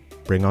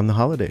bring on the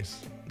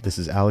holidays. This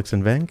is Alex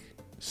and Venk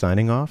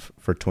signing off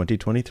for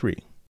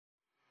 2023.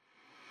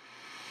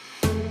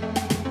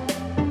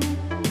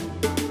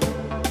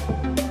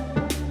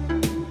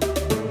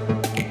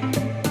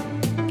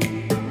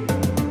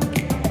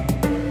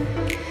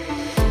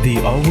 The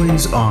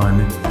Always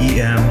On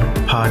EM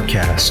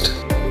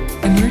Podcast.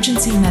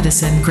 Emergency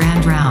Medicine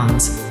Grand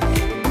Rounds.